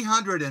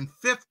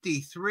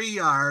 353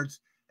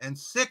 yards and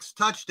 6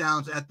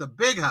 touchdowns at the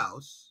Big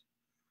House.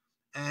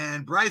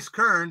 And Bryce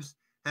Kearns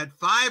had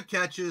 5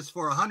 catches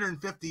for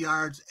 150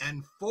 yards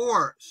and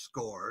 4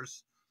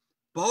 scores,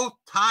 both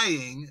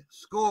tying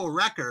school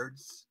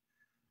records.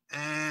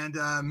 And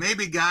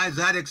maybe, guys,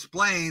 that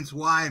explains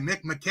why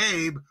Mick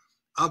McCabe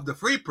of the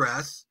Free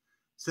Press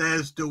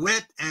says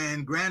DeWitt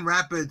and Grand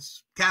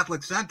Rapids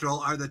Catholic Central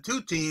are the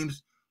 2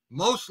 teams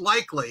most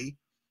likely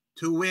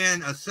to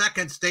win a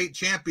second state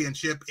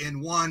championship in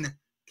one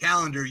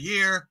calendar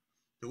year.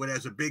 DeWitt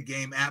has a big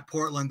game at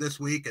Portland this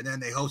week, and then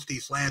they host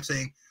East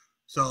Lansing.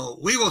 So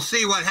we will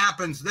see what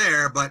happens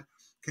there, but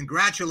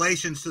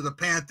congratulations to the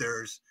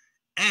Panthers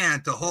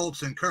and to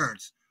Holtz and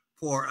Kearns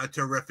for a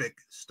terrific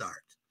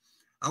start.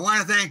 I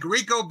want to thank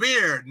Rico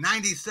Beard,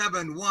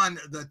 97 won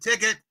the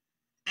ticket,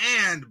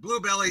 and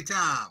Bluebelly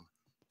Tom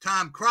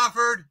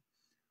Crawford.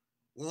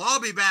 We'll all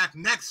be back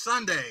next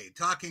Sunday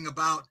talking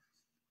about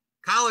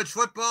college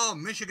football,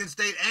 Michigan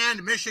State,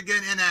 and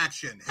Michigan in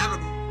action.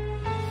 Have a